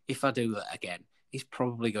minute. If I do that again, he's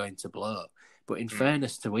probably going to blow. But in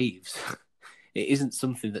fairness to Eves, it isn't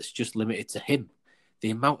something that's just limited to him.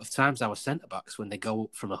 The amount of times our centre-backs, when they go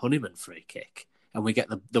up from a Honeyman free kick, and we get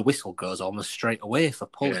the whistle goes almost straight away for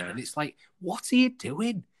pulling, and it's like, what are you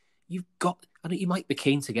doing? I know you might be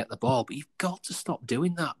keen to get the ball, but you've got to stop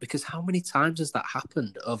doing that, because how many times has that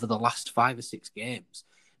happened over the last 5 or 6 games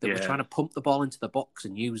that we're trying to pump the ball into the box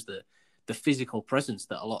and use the physical presence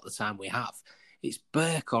that a lot of the time we have? It's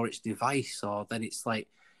Burke or it's Device, or then it's like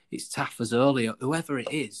it's Taffazoli or whoever it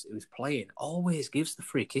is who's playing always gives the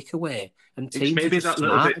free kick away, and teams are just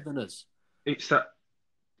smarter than us. It's that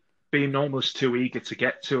being almost too eager to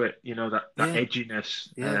get to it, that edginess,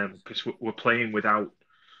 because we're playing without,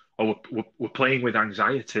 or we're playing with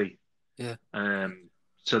anxiety. Yeah.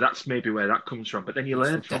 So that's maybe where that comes from. But then you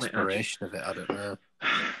learn from it. Desperation of it, I don't know.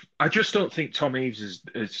 I just don't think Tom Eaves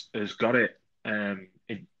has got it.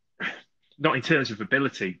 Not in terms of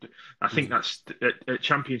ability, but I think that's at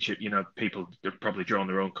Championship. People have probably drawn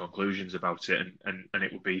their own conclusions about it, and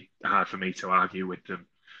it would be hard for me to argue with them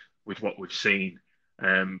with what we've seen.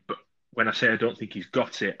 But when I say I don't think he's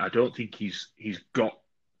got it, I don't think he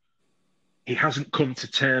hasn't come to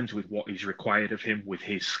terms with what is required of him with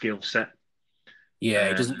his skill set. Yeah,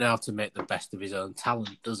 he doesn't know how to make the best of his own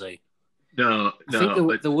talent, does he? No. I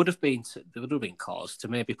think there would have been cause to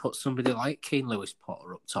maybe put somebody like Keane Lewis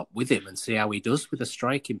Potter up top with him and see how he does with a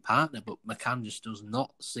striking partner. But McCann just does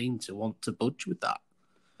not seem to want to budge with that.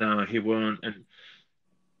 No, he won't. And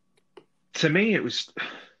to me, it was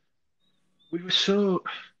we were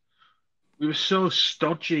so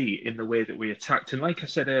stodgy in the way that we attacked. And like I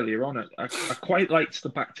said earlier on, I quite liked the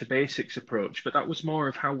back to basics approach, but that was more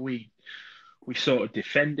of how we sort of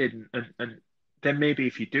defended and then maybe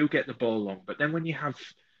if you do get the ball long, but then when you have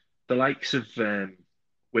the likes of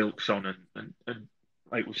Wilkes on and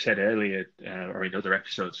like we said earlier, or in other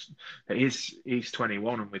episodes, that he's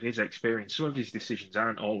 21, and with his experience, some of his decisions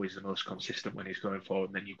aren't always the most consistent when he's going forward.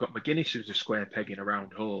 And then you've got McGuinness, who's a square peg in a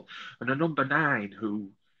round hole, and a number 9 who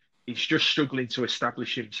is just struggling to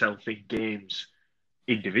establish himself in games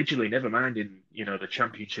individually, never mind in the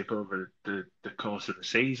championship over the course of the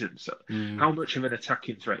season. So, how much of an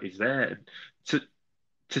attacking threat is there? And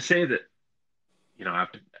to say that,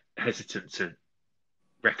 I've been hesitant to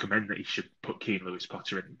recommend that he should put Keane Lewis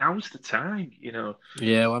Potter in. Now's the time,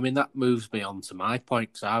 Yeah, well, I mean, that moves me on to my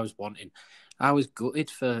point, because I was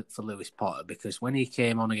gutted for Lewis Potter, because when he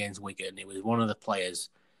came on against Wigan, he was one of the players,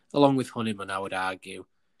 along with Honeyman, I would argue,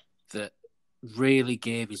 that really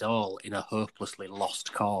gave his all in a hopelessly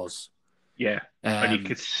lost cause. Yeah, and you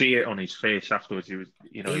could see it on his face afterwards. He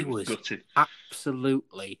was gutted,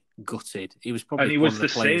 absolutely gutted. He was probably and he one was of the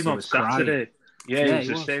players same on Saturday. Crying. Yeah, he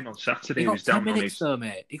was the same on Saturday. He got 10 minutes, though,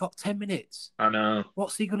 mate. He got 10 minutes. I know.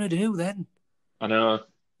 What's he going to do then? I know.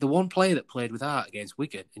 The one player that played with heart against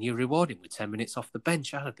Wigan, and you reward him with 10 minutes off the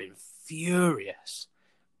bench, I'd have been furious.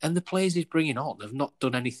 And the players he's bringing on have not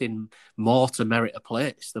done anything more to merit a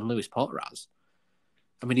place than Lewis Potter has.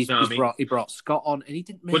 I mean, he brought Scott on, and he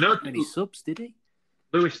didn't make that many subs, did he?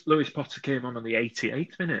 Lewis Potter came on the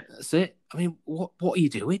 88th minute. That's it. I mean, what are you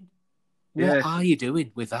doing? What are you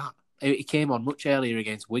doing with that? He came on much earlier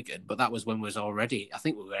against Wigan, but that was when we was already, I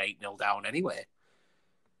think we were 8-0 down anyway.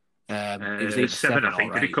 It was 8-7, I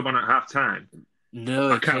think. Did he come on at half time?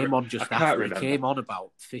 No, he came on just after. He came on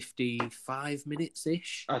about 55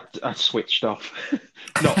 minutes-ish. I switched off.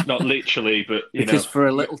 not literally, but, because for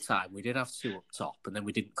a little time, we did have 2 up top, and then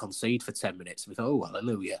we didn't concede for 10 minutes. We thought, oh,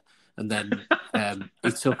 hallelujah. And then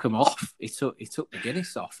he took him off. He took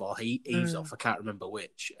McGuinness off, or Eves off. I can't remember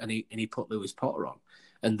which. And he put Lewis Potter on.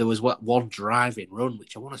 And there was one driving run,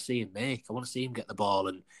 which I want to see him make. I want to see him get the ball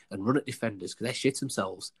and run at defenders, because they shit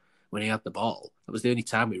themselves when he had the ball. That was the only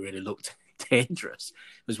time he really looked dangerous,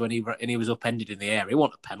 was when he was upended in the air. He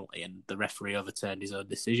wanted a penalty, and the referee overturned his own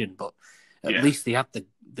decision. But at least he had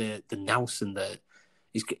the nous and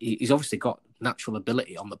he's obviously got natural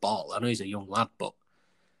ability on the ball. I know he's a young lad, but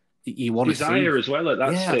you want desire as well at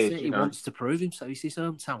that stage. He wants to prove himself. It's his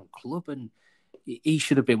hometown club, and he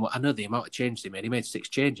should have been. I know the amount of changes he made. He made 6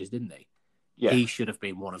 changes, didn't he? Yeah. He should have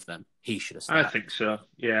been one of them. He should have started. I think so.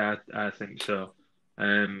 Yeah, I think so.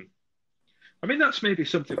 I mean, that's maybe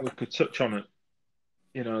something we could touch on a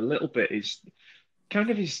little bit, is kind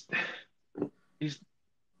of his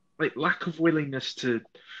like lack of willingness to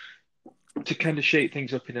kind of shake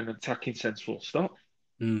things up in an attacking sense, full stop.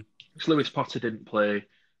 Because Lewis Potter didn't play.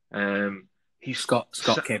 Scott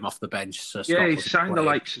came off the bench, so he signed the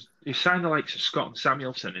likes of Scott and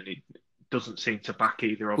Samuelson, and he doesn't seem to back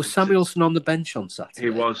either of them. Was Samuelson on the bench on Saturday? He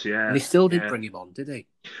was, yeah. And he still didn't bring him on, did he?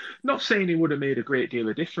 Not saying he would have made a great deal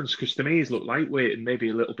of difference, because to me he's looked lightweight and maybe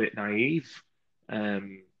a little bit naive. I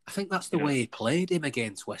think that's the way he played him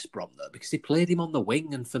against West Brom, though, because he played him on the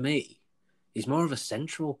wing, and for me, he's more of a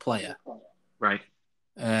central player. Right.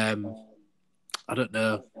 I don't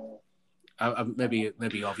know. Maybe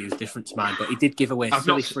your view is different to mine, but he did give away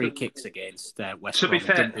silly free kicks against West Brom. He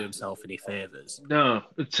didn't do himself any favours. No,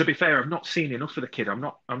 to be fair, I've not seen enough of the kid. I'm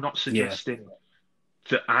not suggesting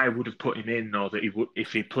that I would have put him in, or that he would,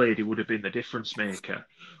 if he played, he would have been the difference maker.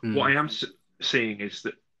 What I am seeing is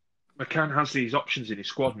that McCann has these options in his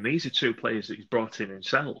squad, and these are 2 players that he's brought in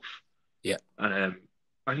himself. Yeah, and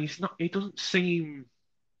he's not. He doesn't seem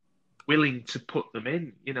willing to put them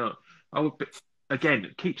in.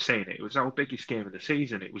 Again, keep saying it. It was our biggest game of the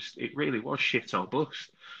season. It really was shit or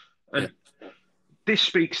bust. And this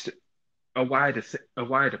speaks to a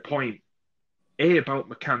wider point. A, about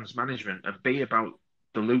McCann's management, and B, about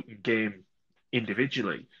the Luton game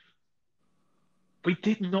individually. We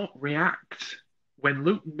did not react when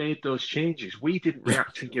Luton made those changes. We didn't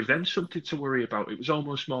react and give them something to worry about. It was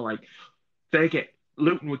almost more like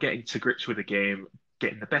Luton were getting to grips with the game,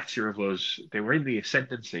 getting the better of us. They were in the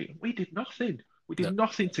ascendancy. We did nothing. We did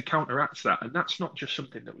nothing to counteract that, and that's not just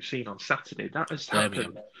something that we've seen on Saturday. That has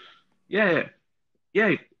happened. Yeah,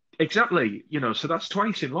 exactly. So that's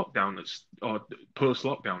twice in lockdown, or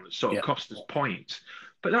post-lockdown, that sort of cost us points.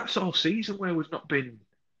 But that's all season where we've not been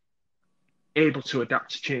able to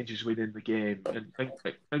adapt to changes within the game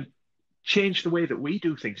and change the way that we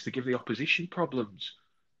do things to give the opposition problems.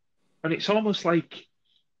 And it's almost like,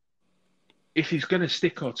 if he's going to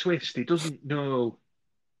stick or twist, he doesn't know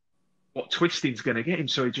what twisting's going to get him,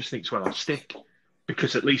 so he just thinks, well, I'll stick,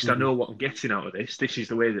 because at least I know what I'm getting out of this. This is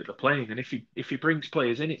the way that they're playing. And if he brings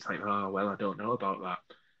players in, it's like, oh, well, I don't know about that.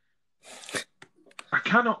 I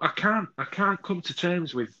can't come to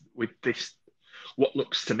terms with this, what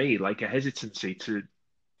looks to me like a hesitancy to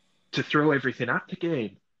to throw everything at the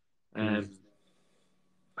game.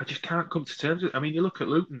 I just can't come to terms with it. I mean, you look at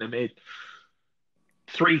Luton; they made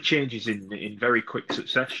 3 changes in very quick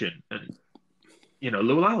succession, and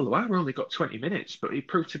Luau only got 20 minutes, but he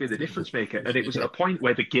proved to be the difference maker. And it was at a point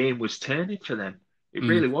where the game was turning for them. It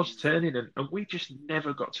really was turning, and we just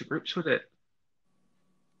never got to grips with it.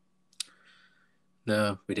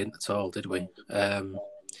 No, we didn't at all, did we? I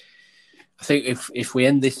think if we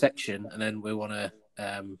end this section and then we want to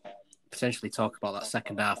potentially talk about that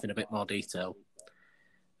second half in a bit more detail,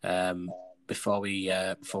 before we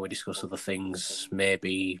discuss other things,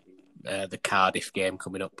 maybe the Cardiff game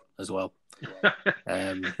coming up as well.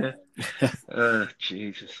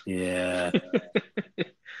 Jesus. Yeah.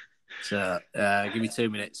 So give me 2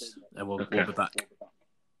 minutes and we'll be back.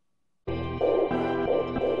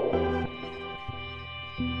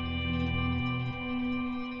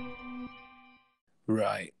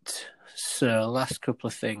 Right. So last couple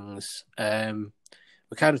of things. We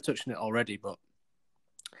kind of touched on it already, but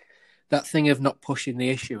that thing of not pushing the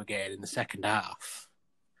issue again in the second half,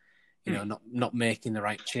 not making the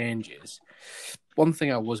right changes. One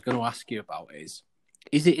thing I was going to ask you about is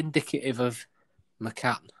it indicative of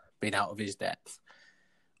McCann being out of his depth,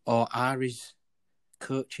 or are his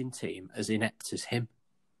coaching team as inept as him?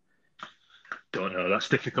 Don't know. That's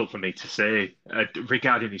difficult for me to say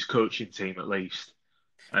regarding his coaching team, at least.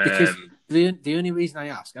 Because the only reason I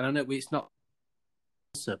ask, and I know it's not,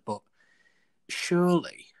 but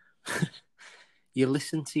surely you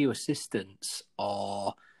listen to your assistants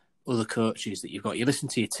or other coaches that you've got. You listen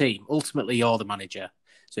to your team. Ultimately, you're the manager.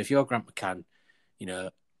 So if you're Grant McCann,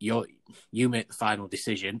 you make the final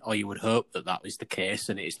decision, or you would hope that is the case,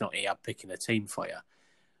 and it's not Ihab picking a team for you.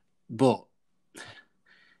 But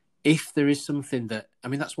if there is something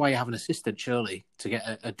that's why you have an assistant, surely, to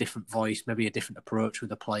get a different voice, maybe a different approach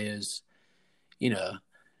with the players,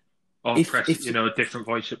 Or different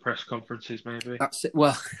voice at press conferences, maybe. That's it.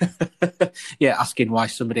 Well, yeah, asking why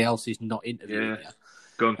somebody else is not interviewing you.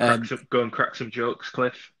 Go and crack some jokes,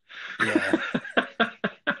 Cliff. Yeah.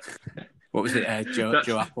 What was it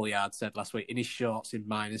Joe Appleyard said last week? In his shorts in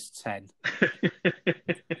 -10.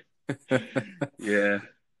 Yeah.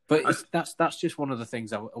 But that's just one of the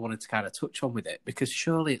things I wanted to kind of touch on with it, because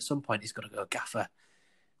surely at some point he's got to go, Gaffer,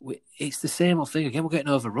 it's the same old thing again. We're getting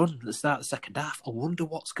overrun at the start of the second half. I wonder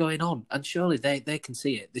what's going on. And surely they can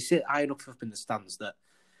see it. They sit high enough up in the stands that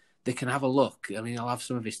they can have a look. I mean, I'll have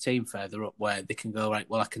some of his team further up where they can go, right,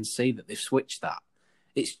 well, I can see that they've switched that.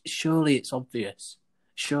 Surely it's obvious.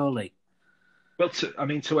 Surely. Well,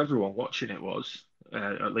 to everyone watching it was,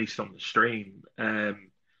 at least on the stream.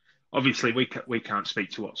 Obviously, we can't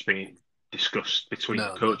speak to what's being discussed between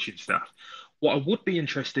the coaching staff. What I would be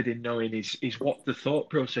interested in knowing is what the thought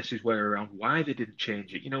processes were around why they didn't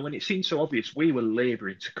change it. When it seemed so obvious, we were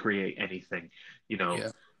labouring to create anything.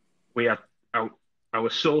 We had our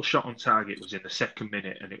sole shot on target was in the second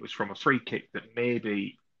minute, and it was from a free kick that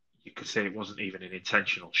maybe you could say it wasn't even an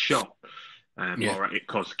intentional shot. Or it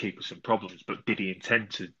caused the keeper some problems, but did he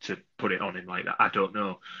intend to put it on him like that? I don't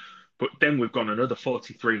know. But then we've gone another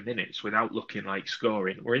 43 minutes without looking like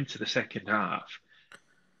scoring. We're into the second half.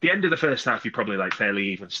 The end of the first half, you're probably like fairly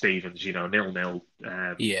even Stevens, 0-0.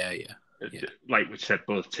 Yeah. Like we said,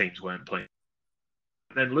 both teams weren't playing.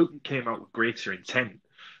 And then Luton came out with greater intent,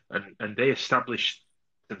 and they established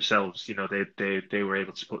themselves. They were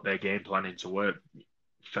able to put their game plan into work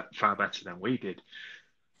far better than we did.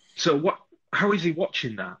 So how is he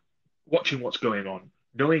watching that? Watching what's going on,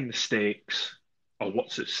 knowing the stakes or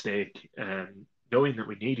what's at stake, knowing that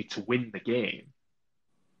we needed to win the game,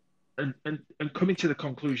 and coming to the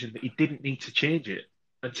conclusion that he didn't need to change it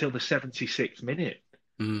until the 76th minute.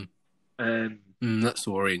 That's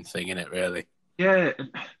the worrying thing, isn't it, really? Yeah,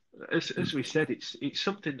 and as we said, it's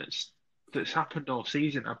something that's happened all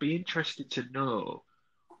season. I'd be interested to know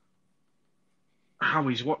how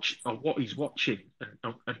he's watching, or what he's watching,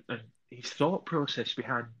 and his thought process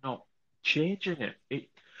behind not changing it.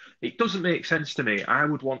 It doesn't make sense to me. I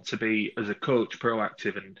would want to be, as a coach,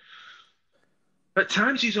 proactive, and at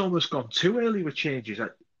times he's almost gone too early with changes.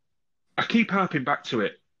 I keep harping back to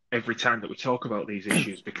it every time that we talk about these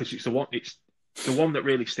issues, because it's the one that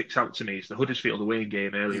really sticks out to me is the Huddersfield away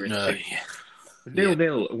game earlier in the season.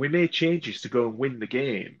 0-0, and we made changes to go and win the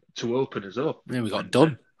game to open us up. Yeah, we got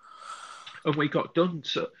done. And we got done.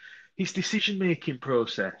 So his decision-making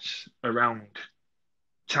process around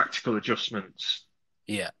tactical adjustments,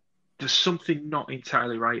 there's something not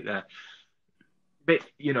entirely right there. But,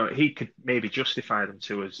 he could maybe justify them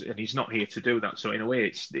to us, and he's not here to do that. So in a way,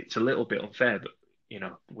 it's a little bit unfair, but,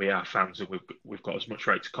 we are fans, and we've got as much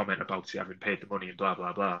right to comment about it, having paid the money and blah,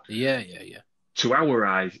 blah, blah. Yeah. to our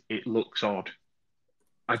eyes, it looks odd.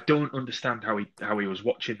 I don't understand how he was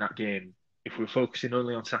watching that game. If we're focusing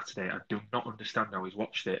only on Saturday, I do not understand how he's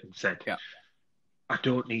watched it and said, Yeah. I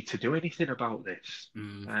don't need to do anything about this.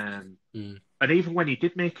 Mm. And even when he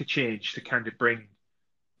did make a change to kind of bring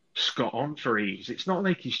Scott on for Eves, it's not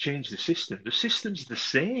like he's changed the system. The system's the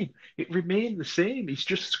same. It remained the same. It's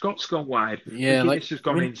just Scott's gone wide Yeah, and Guinness has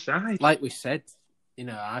gone inside. Like we said,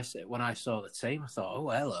 I said when I saw the team, I thought, oh,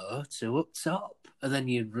 hello, two up top. And then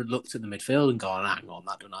you looked at the midfield and gone, hang on,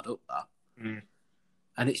 that don't add up, that. Mm.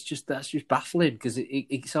 And that's just baffling because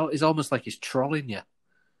it's almost like he's trolling you.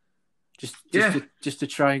 Just to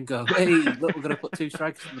try and go, hey, look, we're going to put two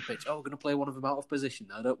strikers on the pitch. Oh, we're going to play one of them out of position.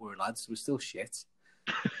 No, don't worry, lads, we're still shit.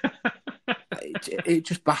 it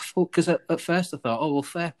just baffled because at first I thought, oh, well,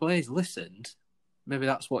 fair play, he's listened. Maybe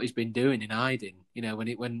that's what he's been doing in hiding.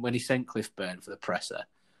 When he sent Cliffburn for the presser,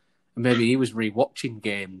 and maybe he was rewatching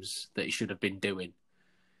games that he should have been doing.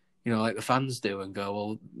 Like the fans do, and go,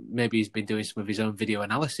 well, maybe he's been doing some of his own video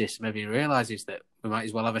analysis. Maybe he realises that we might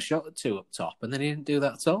as well have a shot at two up top, and then he didn't do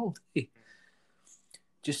that at all.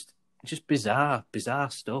 Just bizarre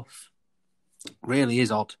stuff. Really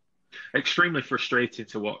is odd. Extremely frustrating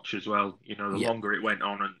to watch as well. The longer it went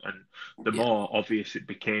on and the more obvious it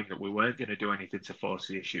became that we weren't going to do anything to force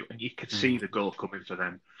the issue. And you could see the goal coming for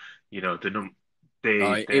them.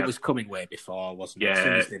 It was coming way before, wasn't it? Yeah. As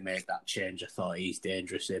soon as they made that change, I thought he's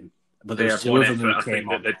dangerous, him. But they there had was one two of them effort, who came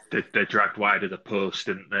on. they dragged wide of the post,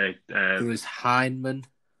 didn't they? There was Heinemann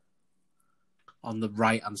on the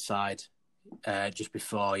right-hand side just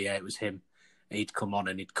before, it was him. He'd come on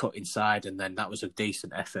and he'd cut inside, and then that was a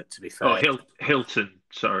decent effort, to be fair. Oh, Hilton,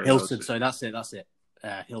 sorry. Hilton, sorry, that's it.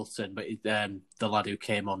 Hilton, but the lad who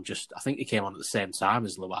came on I think he came on at the same time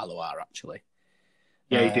as Luar, actually.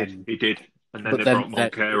 Yeah, he did. And then they brought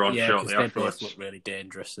Moncur on shortly afterwards. They both looked really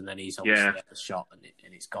dangerous, and then he's obviously had the shot,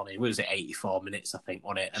 and it's gone in. Was it 84 minutes, I think,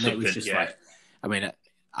 wasn't it? And it was just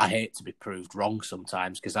I hate to be proved wrong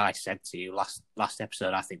sometimes, because I said to you last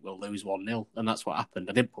episode, I think we'll lose 1-0, and that's what happened.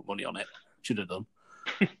 I didn't put money on it. Should have done.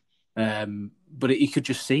 But you could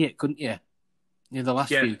just see it, couldn't you? The last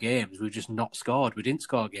few games, we've just not scored. We didn't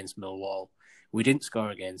score against Millwall. We didn't score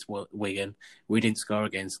against Wigan. We didn't score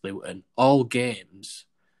against Luton. All games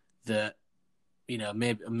that,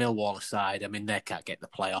 maybe Millwall aside, I mean, they can't get the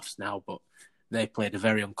playoffs now, but they played a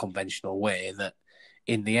very unconventional way that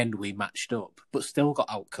in the end we matched up, but still got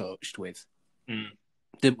outcoached with,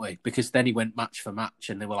 didn't we? Because then he went match for match,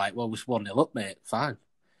 and they were like, well, we're 1-0 up, mate. Fine.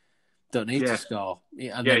 Don't need to score.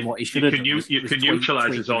 And then what he should have done was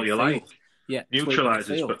neutralise us all you like. Yeah,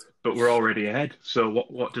 neutralise us, but we're already ahead. So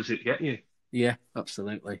what does it get you? Yeah,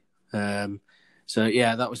 absolutely. So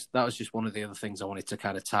that was just one of the other things I wanted to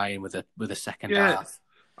kind of tie in with the second half.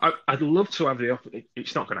 I'd love to have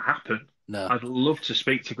it's not going to happen. No, I'd love to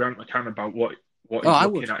speak to Grant McCann about what he's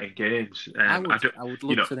looking at in games. I would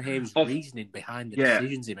love to hear his reasoning behind the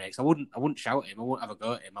decisions he makes. I wouldn't shout at him. I wouldn't have a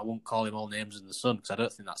go at him. I wouldn't call him all names in the sun, because I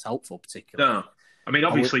don't think that's helpful particularly. No. I mean,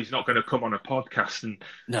 obviously, he's not going to come on a podcast and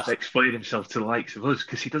explain himself to the likes of us,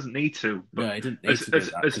 because he doesn't need to. But no, he didn't need to do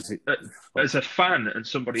that. As a fan and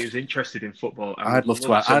somebody who's interested in football, I'd love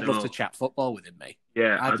to chat football with him, mate.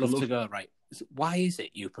 Yeah, I'd love to go, right, why is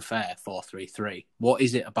it you prefer 4-3-3? What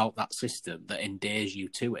is it about that system that endears you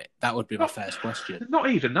to it? That would be my first question.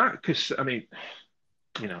 Not even that, because, I mean,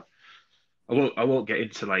 I won't get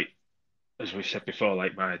into, as we said before,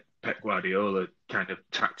 my Pep Guardiola kind of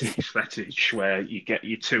tactics fetish, where you get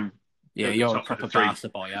your two. Yeah, you're a proper Barca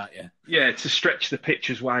boy, aren't you? Yeah, to stretch the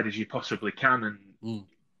pitch as wide as you possibly can and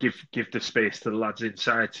give the space to the lads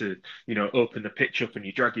inside to, open the pitch up, and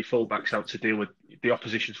you drag your fullbacks out to deal with the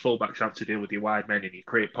opposition's fullbacks out to deal with your wide men, and you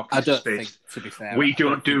create pockets of space. Think, to be fair, we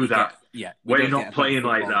don't do that. We're not playing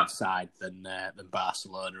like that. Side than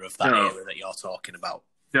Barcelona of that era that you're talking about.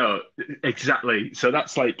 No, exactly. So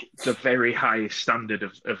that's the very highest standard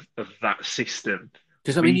of that system.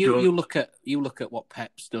 Because I mean, you look at what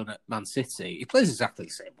Pep's done at Man City. He plays exactly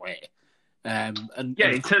the same way.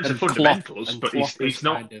 In terms of fundamentals, but he's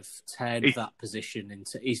not kind of turned that position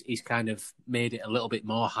into. He's kind of made it a little bit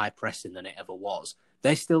more high pressing than it ever was.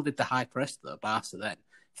 They still did the high press though, Barca. Then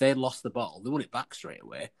if they lost the ball, they won it back straight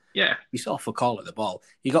away. Yeah, you saw for call at the ball.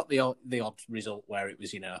 You got the odd result where it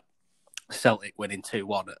was Celtic winning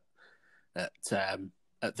 2-1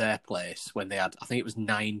 at their place when they had, I think it was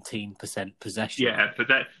 19% possession. Yeah, but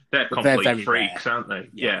they're complete freaks, aren't they?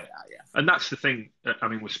 Yeah. And that's the thing. I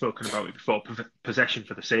mean, we've spoken about it before. Possession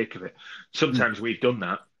for the sake of it. Sometimes we've done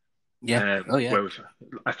that. Yeah.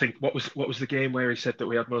 I think what was the game where he said that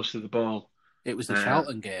we had most of the ball? It was the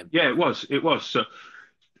Charlton game. Yeah, it was. So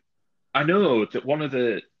I know that one of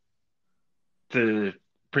the the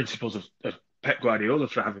principles of Pep Guardiola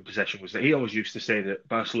for having possession was that he always used to say that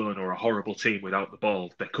Barcelona were a horrible team without the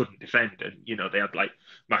ball. They couldn't defend, and they had like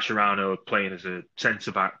Mascherano playing as a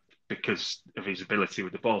centre back because of his ability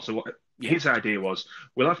with the ball. So his idea was,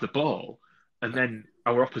 we'll have the ball, and then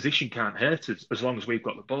our opposition can't hurt us as long as we've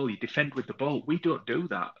got the ball. You defend with the ball. We don't do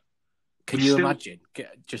that. Can you imagine?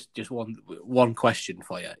 Just one question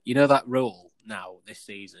for you. You know that rule now this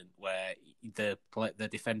season where the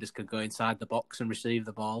defenders can go inside the box and receive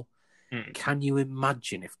the ball? Can you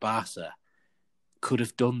imagine if Barca could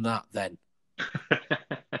have done that then?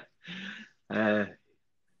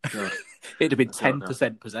 It'd have been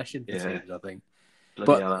 10% possession for teams, I think.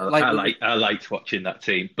 But I liked watching that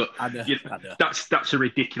team, but I know. That's a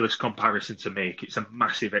ridiculous comparison to make. It's a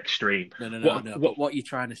massive extreme. No. But what you're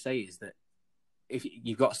trying to say is that if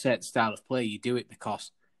you've got a certain style of play, you do it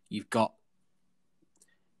because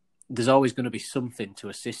there's always going to be something to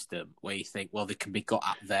a system where you think, well, they can be got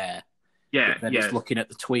at there. Yeah, but then it's looking at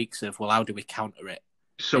the tweaks of, well, how do we counter it?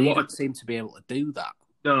 So you don't seem to be able to do that.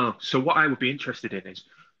 No. So what I would be interested in is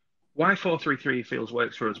why 4-3-3 feels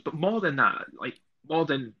works for us. But more than that, more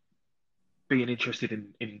than being interested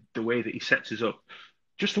in the way that he sets us up,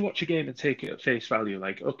 just to watch a game and take it at face value,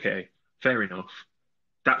 like, okay, fair enough.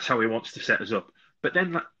 That's how he wants to set us up. But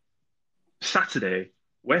then Saturday,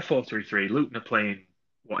 we're 4-3-3. Luton are playing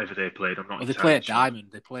whatever they played. I'm not. Well, they play a diamond.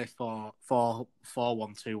 They play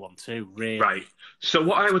 4-1-2-1-2. Really. Right. So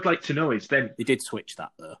what I would like to know is then they did switch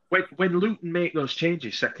that though. When Luton make those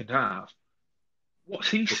changes second half,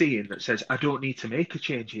 what's he seeing that says I don't need to make a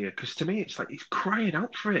change here? Because to me, it's like he's crying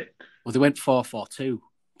out for it. Well, they went 4-4-2,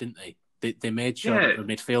 didn't they? They made sure that the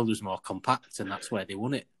midfield was more compact, and that's where they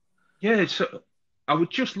won it. Yeah. So I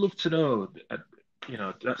would just love to know.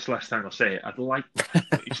 That's the last time I'll say it. I'd like,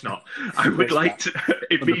 it's not. I would like to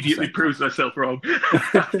immediately proves myself wrong.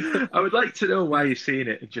 I would like to know why you're seeing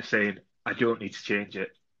it and just saying, I don't need to change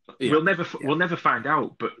it. Yeah. We'll never find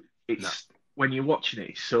out, but when you're watching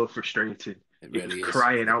it, it's so frustrating. It really is.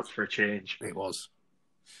 Crying out for a change. It was.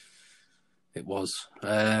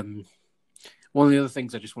 One of the other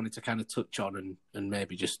things I just wanted to kind of touch on and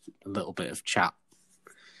maybe just a little bit of chat.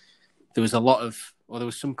 There was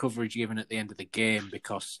some coverage given at the end of the game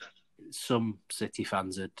because some City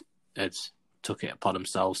fans had took it upon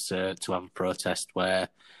themselves to have a protest where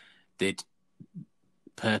they'd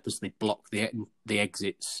purposely block the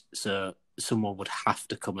exits so someone would have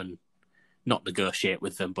to come and not negotiate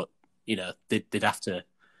with them, but they'd have to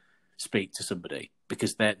speak to somebody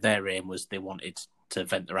because their aim was they wanted to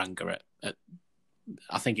vent their anger at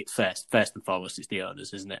I think it's first and foremost it's the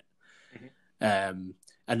owners, isn't it? Mm-hmm.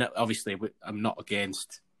 And obviously, I'm not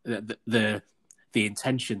against the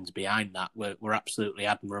intentions behind that. Were absolutely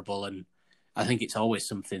admirable, and I think it's always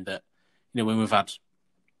something that when we've had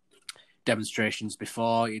demonstrations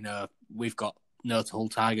before, we've got No to Hull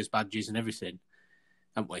Tigers badges and everything,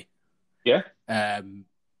 haven't we? Yeah.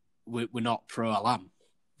 We're not pro Alam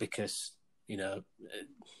because we don't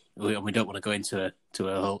want to go into a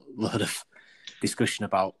load of discussion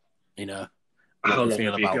about how long have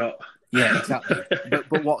you got? Yeah, exactly.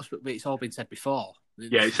 but it's all been said before.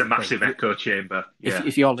 Yeah, it's a massive echo chamber. Yeah.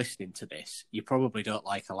 If you're listening to this, you probably don't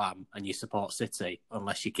like Alam and you support City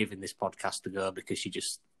unless you're giving this podcast a go because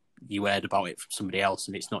you heard about it from somebody else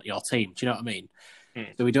and it's not your team. Do you know what I mean?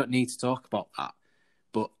 Mm. So we don't need to talk about that.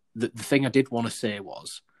 But the thing I did want to say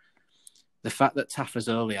was the fact that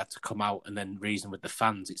Tafazoli had to come out and then reason with the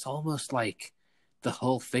fans. It's almost like the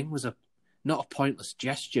whole thing was not a pointless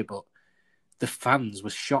gesture, but the fans were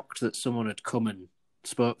shocked that someone had come and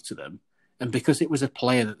spoke to them. And because it was a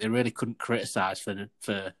player that they really couldn't criticise for,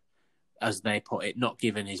 as they put it, not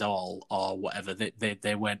giving his all or whatever,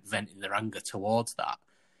 they weren't venting their anger towards that.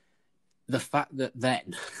 The fact that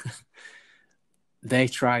then they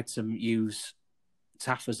tried to use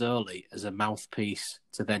Tafazoli as a mouthpiece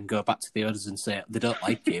to then go back to the others and say, they don't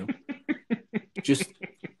like you. Just,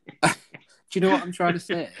 do you know what I'm trying to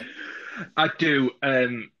say? I do.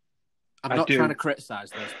 I'm not trying to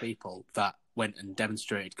criticise those people that went and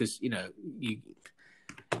demonstrated because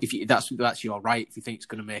that's your right if you think it's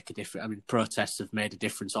going to make a difference. I mean, protests have made a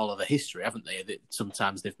difference all over history, haven't they? That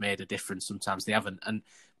sometimes they've made a difference, sometimes they haven't.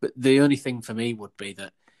 But the only thing for me would be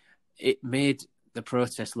that it made the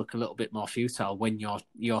protest look a little bit more futile when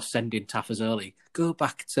you're sending Tafazoli. Go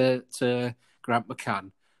back to Grant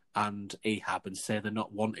McCann and Ehab and say they're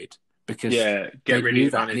not wanted because get rid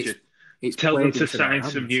of the manager. Tell them to sign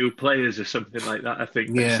some new players or something like that, I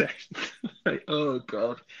think. Yeah. Like, oh,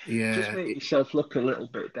 God. Yeah. Just make yourself look a little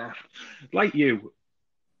bit daft. Like you,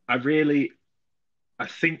 I I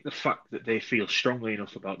think the fact that they feel strongly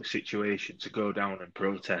enough about the situation to go down and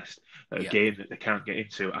protest at a game that they can't get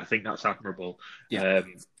into, I think that's admirable. Yeah.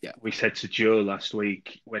 We said to Joe last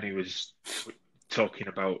week when he was talking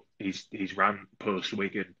about his rant post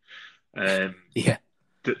Wigan, that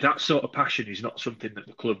sort of passion is not something that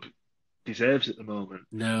the club deserves at the moment.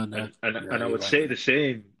 No. And I would say the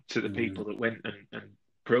same to the people that went and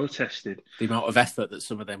protested. The amount of effort that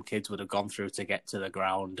some of them kids would have gone through to get to the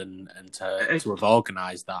ground and to have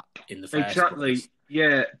organised that in the first place.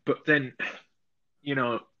 Yeah. But then,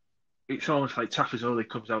 it's almost like Tafazoli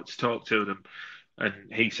comes out to talk to them,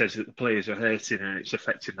 and he says that the players are hurting and it's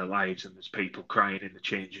affecting their lives, and there's people crying in the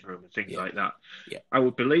changing room and things like that. Yeah. I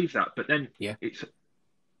would believe that, but then it's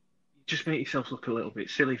just make yourself look a little bit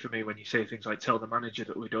silly for me when you say things like tell the manager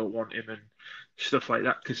that we don't want him and stuff like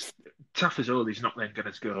that, because Tafazoli's not then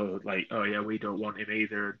going to go like, oh yeah, we don't want him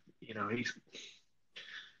either. He's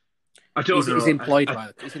employed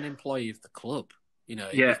he's an employee of the club.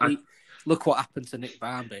 Look what happened to Nick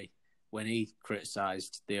Barmby when he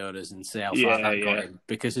criticised the owners and say how far that got him,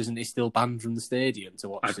 because isn't he still banned from the stadium to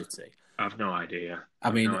watch City? I've no idea.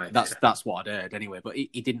 That's what I'd heard anyway. But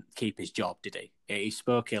he didn't keep his job, did he? He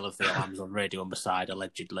spoke ill of the Lambs on Radio Umberside,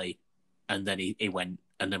 allegedly, and then he went,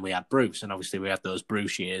 and then we had Bruce, and obviously we had those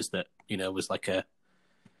Bruce years that was like it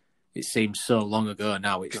seems so long ago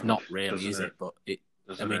now. It's not really, is it? But he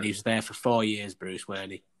was there for 4 years, Bruce,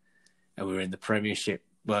 weren't he? And we were in the Premiership.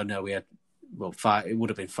 Well, no, we had 5. It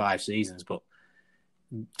would have been 5 seasons, but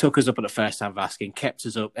took us up at the first time of asking, kept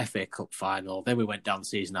us up, FA Cup final. Then we went down the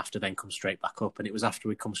season after, then come straight back up. And it was after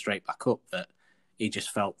we come straight back up that he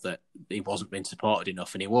just felt that he wasn't being supported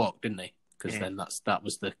enough, and he walked, didn't he? Because then that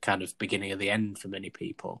was the kind of beginning of the end for many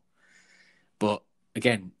people. But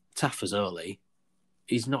again, Tafazoli,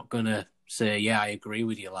 he's not going to say, yeah, I agree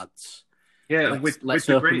with you, lads. Yeah, let's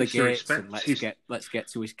open the gates and let's get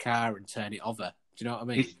to his car and turn it over. Do you know what I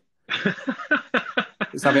mean?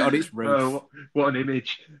 Let's have it on its roof. What an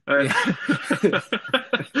image.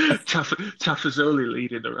 Tafazoli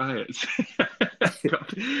leading the riots.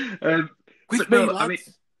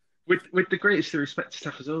 With the greatest respect to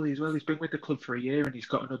Tafazoli as well, he's been with the club for a year and he's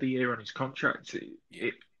got another year on his contract.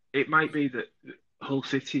 It might be that Hull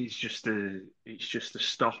City is just a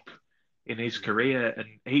stop in his career, and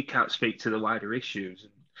he can't speak to the wider issues.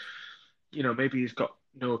 And maybe he's got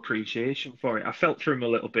no appreciation for it. I felt for him a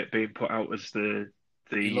little bit being put out as the.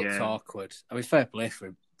 He looks awkward. I mean, fair play for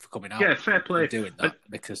him for coming out. Yeah, fair play doing that,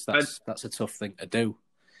 because that's a tough thing to do.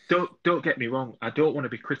 Don't get me wrong. I don't want to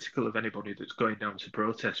be critical of anybody that's going down to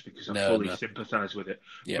protest, because I fully sympathise with it.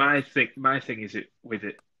 Yeah. My thing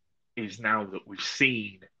is now that we've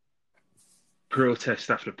seen protest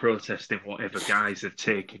after protest in whatever guise they've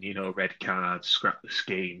taken. Red cards, scrap the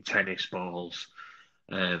scheme, tennis balls.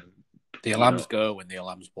 The alarms go when the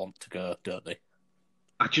alarms want to go, don't they?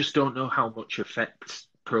 I just don't know how much effect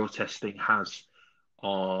protesting has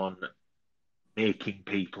on making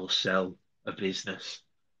people sell a business.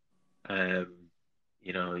 You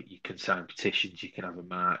can sign petitions, you can have a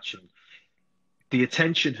march, and the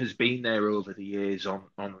attention has been there over the years on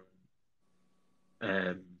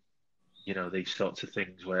these sorts of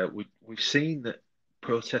things where we've seen that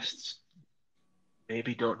protests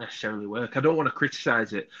maybe don't necessarily work. I don't want to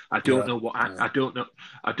criticize it. I don't know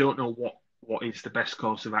what is the best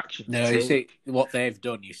course of action. No, you see what they've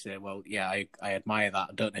done. You say, well, yeah, I admire that.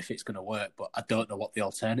 I don't know if it's going to work, but I don't know what the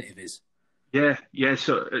alternative is. Yeah.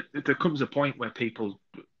 So there comes a point where people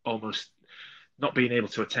almost not being able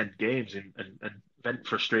to attend games and vent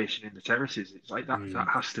frustration in the terraces. It's like that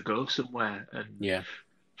has to go somewhere. And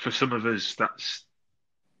for some of us, that's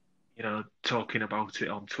talking about it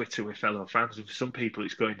on Twitter with fellow fans, and for some people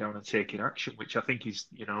it's going down and taking action, which I think is,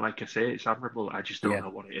 like I say, it's admirable. I just don't know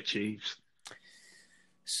what it achieves.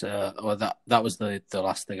 So that was the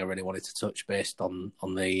last thing I really wanted to touch based on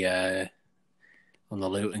the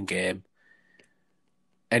Luton game.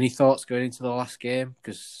 Any thoughts going into the last game?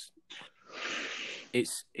 Because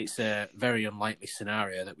it's a very unlikely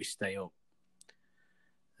scenario that we stay up.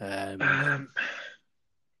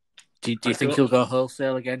 Do you think he'll go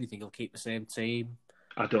wholesale again? Do you think he'll keep the same team?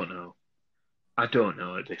 I don't know. I don't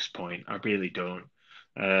know at this point. I really don't.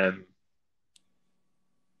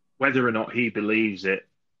 Whether or not he believes it,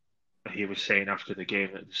 he was saying after the game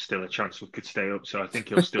that there's still a chance we could stay up. So I think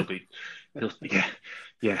he'll still be. He'll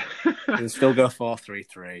still go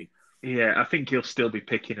 4-3-3. Yeah, I think he'll still be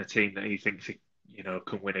picking a team that he thinks can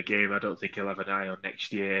win a game. I don't think he'll have an eye on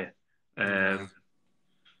next year. So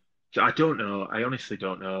I don't know. I honestly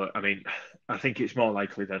don't know. I mean, I think it's more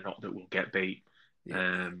likely than not that we'll get beat.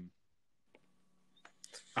 I'll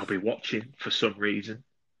be watching for some reason.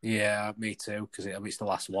 Yeah, me too. Because it's the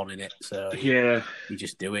last one in it, so Yeah, you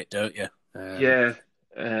just do it, don't you? yeah.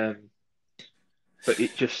 But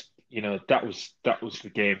it just, that was the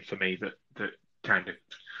game for me that kind of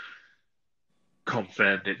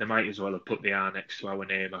confirmed it. They might as well have put the R next to our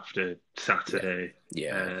name after Saturday.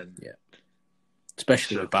 Yeah.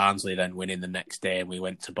 Especially So with Barnsley then winning the next day, and we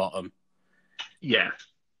went to bottom. yeah,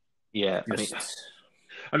 yeah.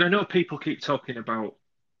 And I know people keep talking about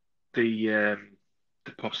the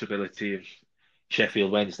possibility of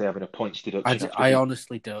Sheffield Wednesday having a points deduction after I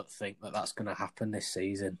honestly don't think that that's going to happen this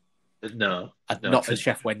season. No, Not for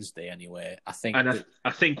Sheff Wednesday anyway. I think, and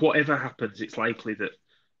I think whatever happens, it's likely that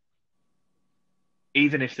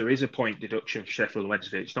even if there is a point deduction for Sheffield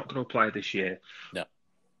Wednesday, it's not going to apply this year. No,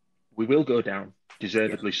 we will go down,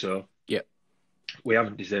 deservedly so. Yeah, we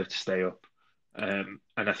haven't deserved to stay up, and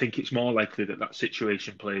I think it's more likely that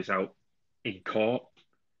situation plays out in court.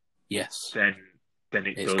 Yes, than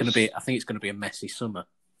it it's does. Going to be. I think it's going to be a messy summer.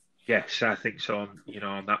 Yes, I think so.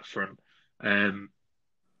 On that front,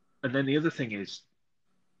 and then the other thing is,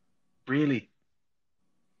 really,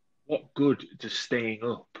 what good does staying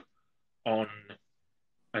up on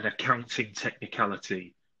an accounting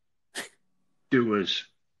technicality do us?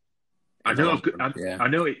 I know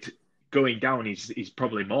it going down is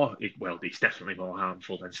probably more. It's definitely more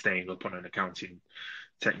harmful than staying up on an accounting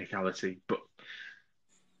technicality, but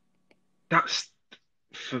that's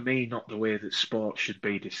for me not the way that sport should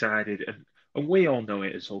be decided. And we all know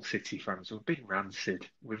it as Hull City fans. We've been rancid.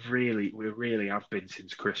 We really have been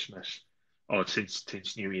since Christmas, or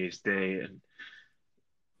since New Year's Day. And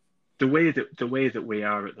the way that we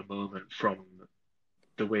are at the moment, from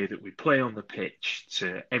the way that we play on the pitch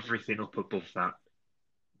to everything up above that,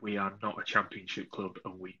 we are not a championship club,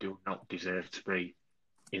 and we do not deserve to be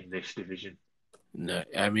in this division. No,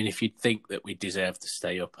 I mean, if you'd think that we deserve to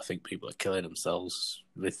stay up, I think people are killing themselves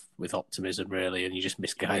with optimism, really, and you're just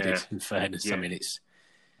misguided. In fairness, I mean,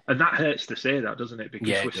 and that hurts to say that, doesn't it?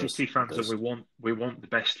 Because we're City fans and we want the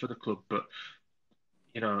best for the club, but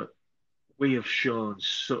we have shown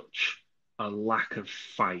such a lack of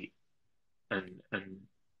fight and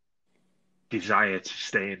desire to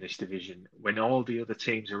stay in this division when all the other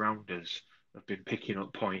teams around us have been picking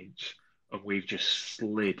up points and we've just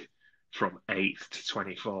slid from 8th to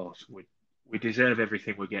 24th. We deserve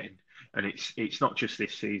everything we're getting, and it's not just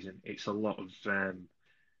this season. It's a lot of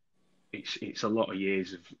it's a lot of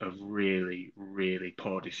years of really, really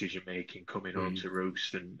poor decision making coming home to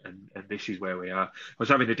roost, and this is where we are. I was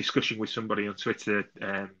having a discussion with somebody on Twitter,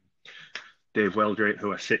 Dave Weldrick,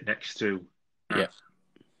 who I sit next to at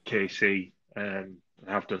KC. I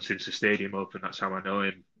have done since the stadium opened. That's how I know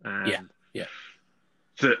him.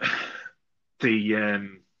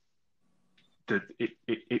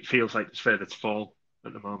 It feels like it's further to fall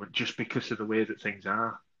at the moment, just because of the way that things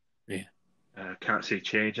are. Yeah. Can't see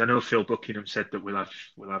change. I know Phil Buckingham said that we'll have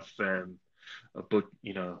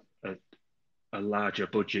a larger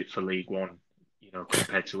budget for League One,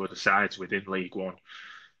 compared to other sides within League One.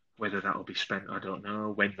 Whether that'll be spent, I don't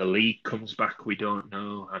know. When the league comes back, we don't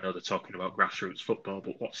know. I know they're talking about grassroots football,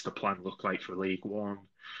 but what's the plan look like for League One?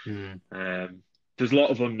 There's a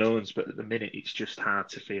lot of unknowns, but at the minute, it's just hard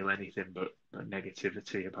to feel anything but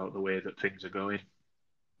negativity about the way that things are going.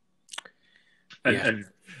 And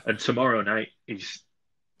tomorrow night it's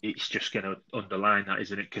just going to underline that,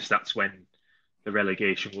 isn't it? Because that's when the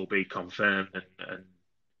relegation will be confirmed, and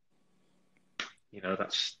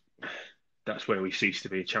that's where we cease to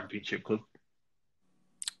be a championship club.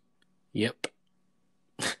 Yep.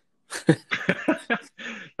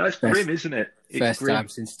 That's grim, isn't it? First time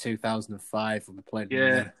since 2005 when we played in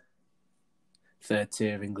the third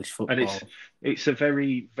tier of English football. And it's a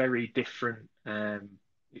very, very different.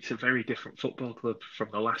 It's a very different football club from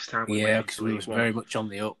the last time we went into League One. We were very much on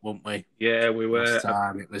the up, weren't we? Yeah, we were. Last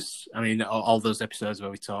time it was. I mean, all those episodes where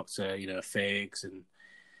we talked to Figs and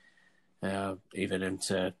even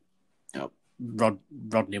into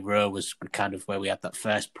Rodney Rowe was kind of where we had that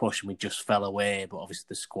first push and we just fell away. But obviously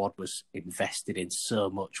the squad was invested in so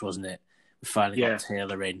much, wasn't it? We finally got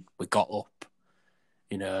Taylor in. We got up.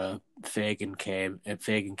 Fagan came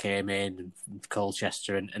in, and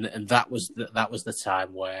Colchester, and that was the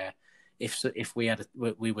time where if we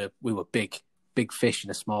were big fish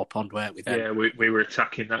in a small pond, weren't we? Then? Yeah, we were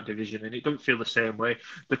attacking that division, and it don't feel the same way.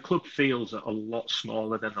 The club feels a lot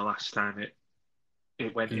smaller than the last time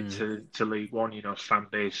it went into League One. Fan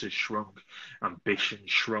base has shrunk, ambition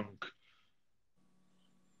shrunk.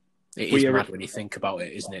 It is mad when you think about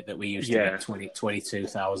it, isn't it? That we used to get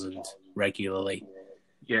 22,000 regularly.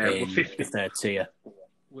 Yeah, we're the third tier.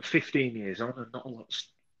 We're 15 years on, and not a lot's,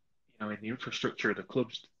 in the infrastructure of the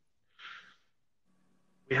clubs.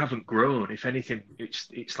 we haven't grown. If anything,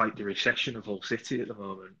 it's like the recession of Hull City at the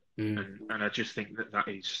moment, and I just think that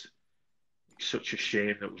is such a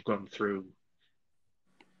shame that we've gone through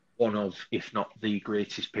one of, if not the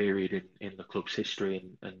greatest period in the club's history,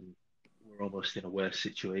 and we're almost in a worse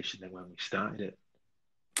situation than when we started it.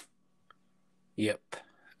 Yep.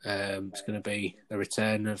 It's going to be a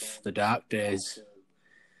return of the dark days,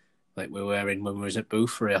 like we were in when we was at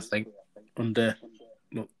Boothry, I think, under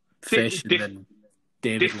Fish and then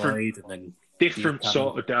David Lloyd and then different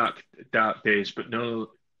sort of dark days, but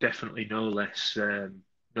definitely no less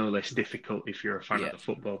difficult if you're a fan of the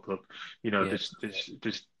football club. You know, there's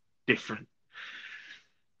different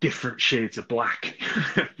shades of black.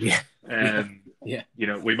 Yeah. You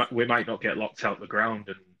know, we might not get locked out the ground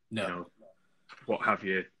and you know what have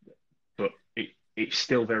you, but it's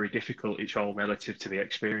still very difficult. It's all relative to the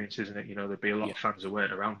experience, isn't it? You know, there'd be a lot of fans who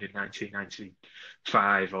weren't around in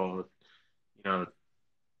 1995 or you know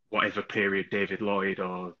whatever period, David Lloyd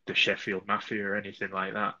or the Sheffield Mafia or anything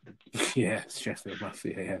like that. Yeah, Sheffield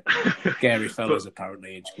Mafia. Yeah, scary fellas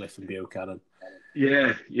apparently, Hinchcliffe and Buchanan.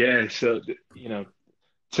 Yeah. So you know.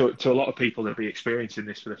 To a lot of people, they'll be experiencing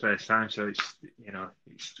this for the first time. So it's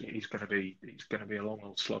going to be a long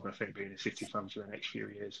old slog, I think, being a City fan for the next few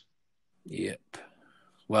years. Yep.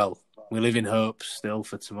 Well, we live in hope still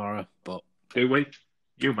for tomorrow, but do we?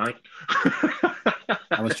 You might.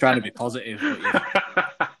 I was trying to be positive,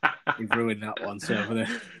 but you've ruined that one. So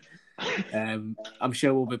I'm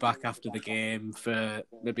sure we'll be back after the game for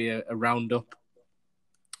maybe a roundup.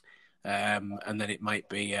 And then it might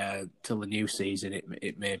be till the new season.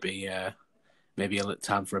 It may be maybe a little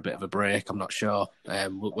time for a bit of a break. I'm not sure.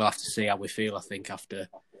 We'll have to see how we feel. I think after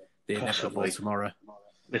the inevitable tomorrow.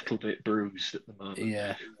 Little bit bruised at the moment.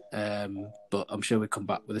 Yeah, but I'm sure we come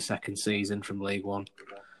back with a second season from League One.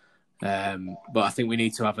 But I think we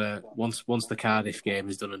need to have once the Cardiff game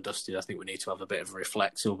is done and dusted. I think we need to have a bit of a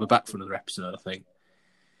reflect. So we'll be back for another episode, I think.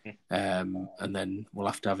 And then we'll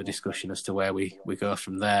have to have a discussion as to where we go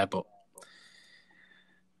from there. But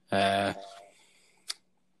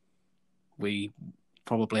we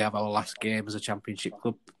probably have our last game as a Championship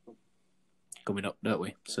club coming up, don't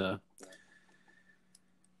we? So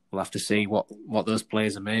we'll have to see what those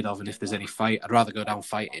players are made of and if there's any fight. I'd rather go down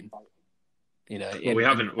fighting. You know, we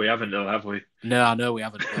haven't though, have we? No, I know we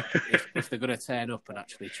haven't. But if they're going to turn up and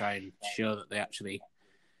actually try and show that they actually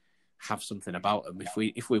have something about them.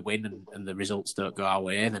 If we win and the results don't go our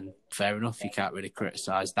way, then fair enough. You can't really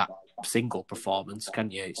criticise that single performance, can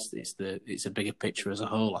you? It's a bigger picture as a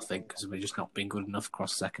whole, I think, because we've just not been good enough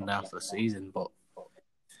across the second half of the season. But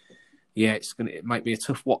yeah, it might be a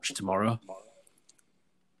tough watch tomorrow,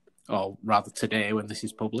 or rather today when this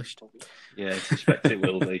is published. Yeah, I suspect it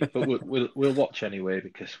will be, but we'll watch anyway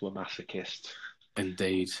because we're masochists.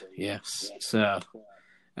 Indeed, yes. So.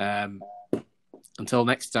 Until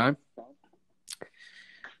next time,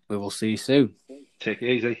 we will see you soon. Take it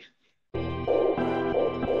easy.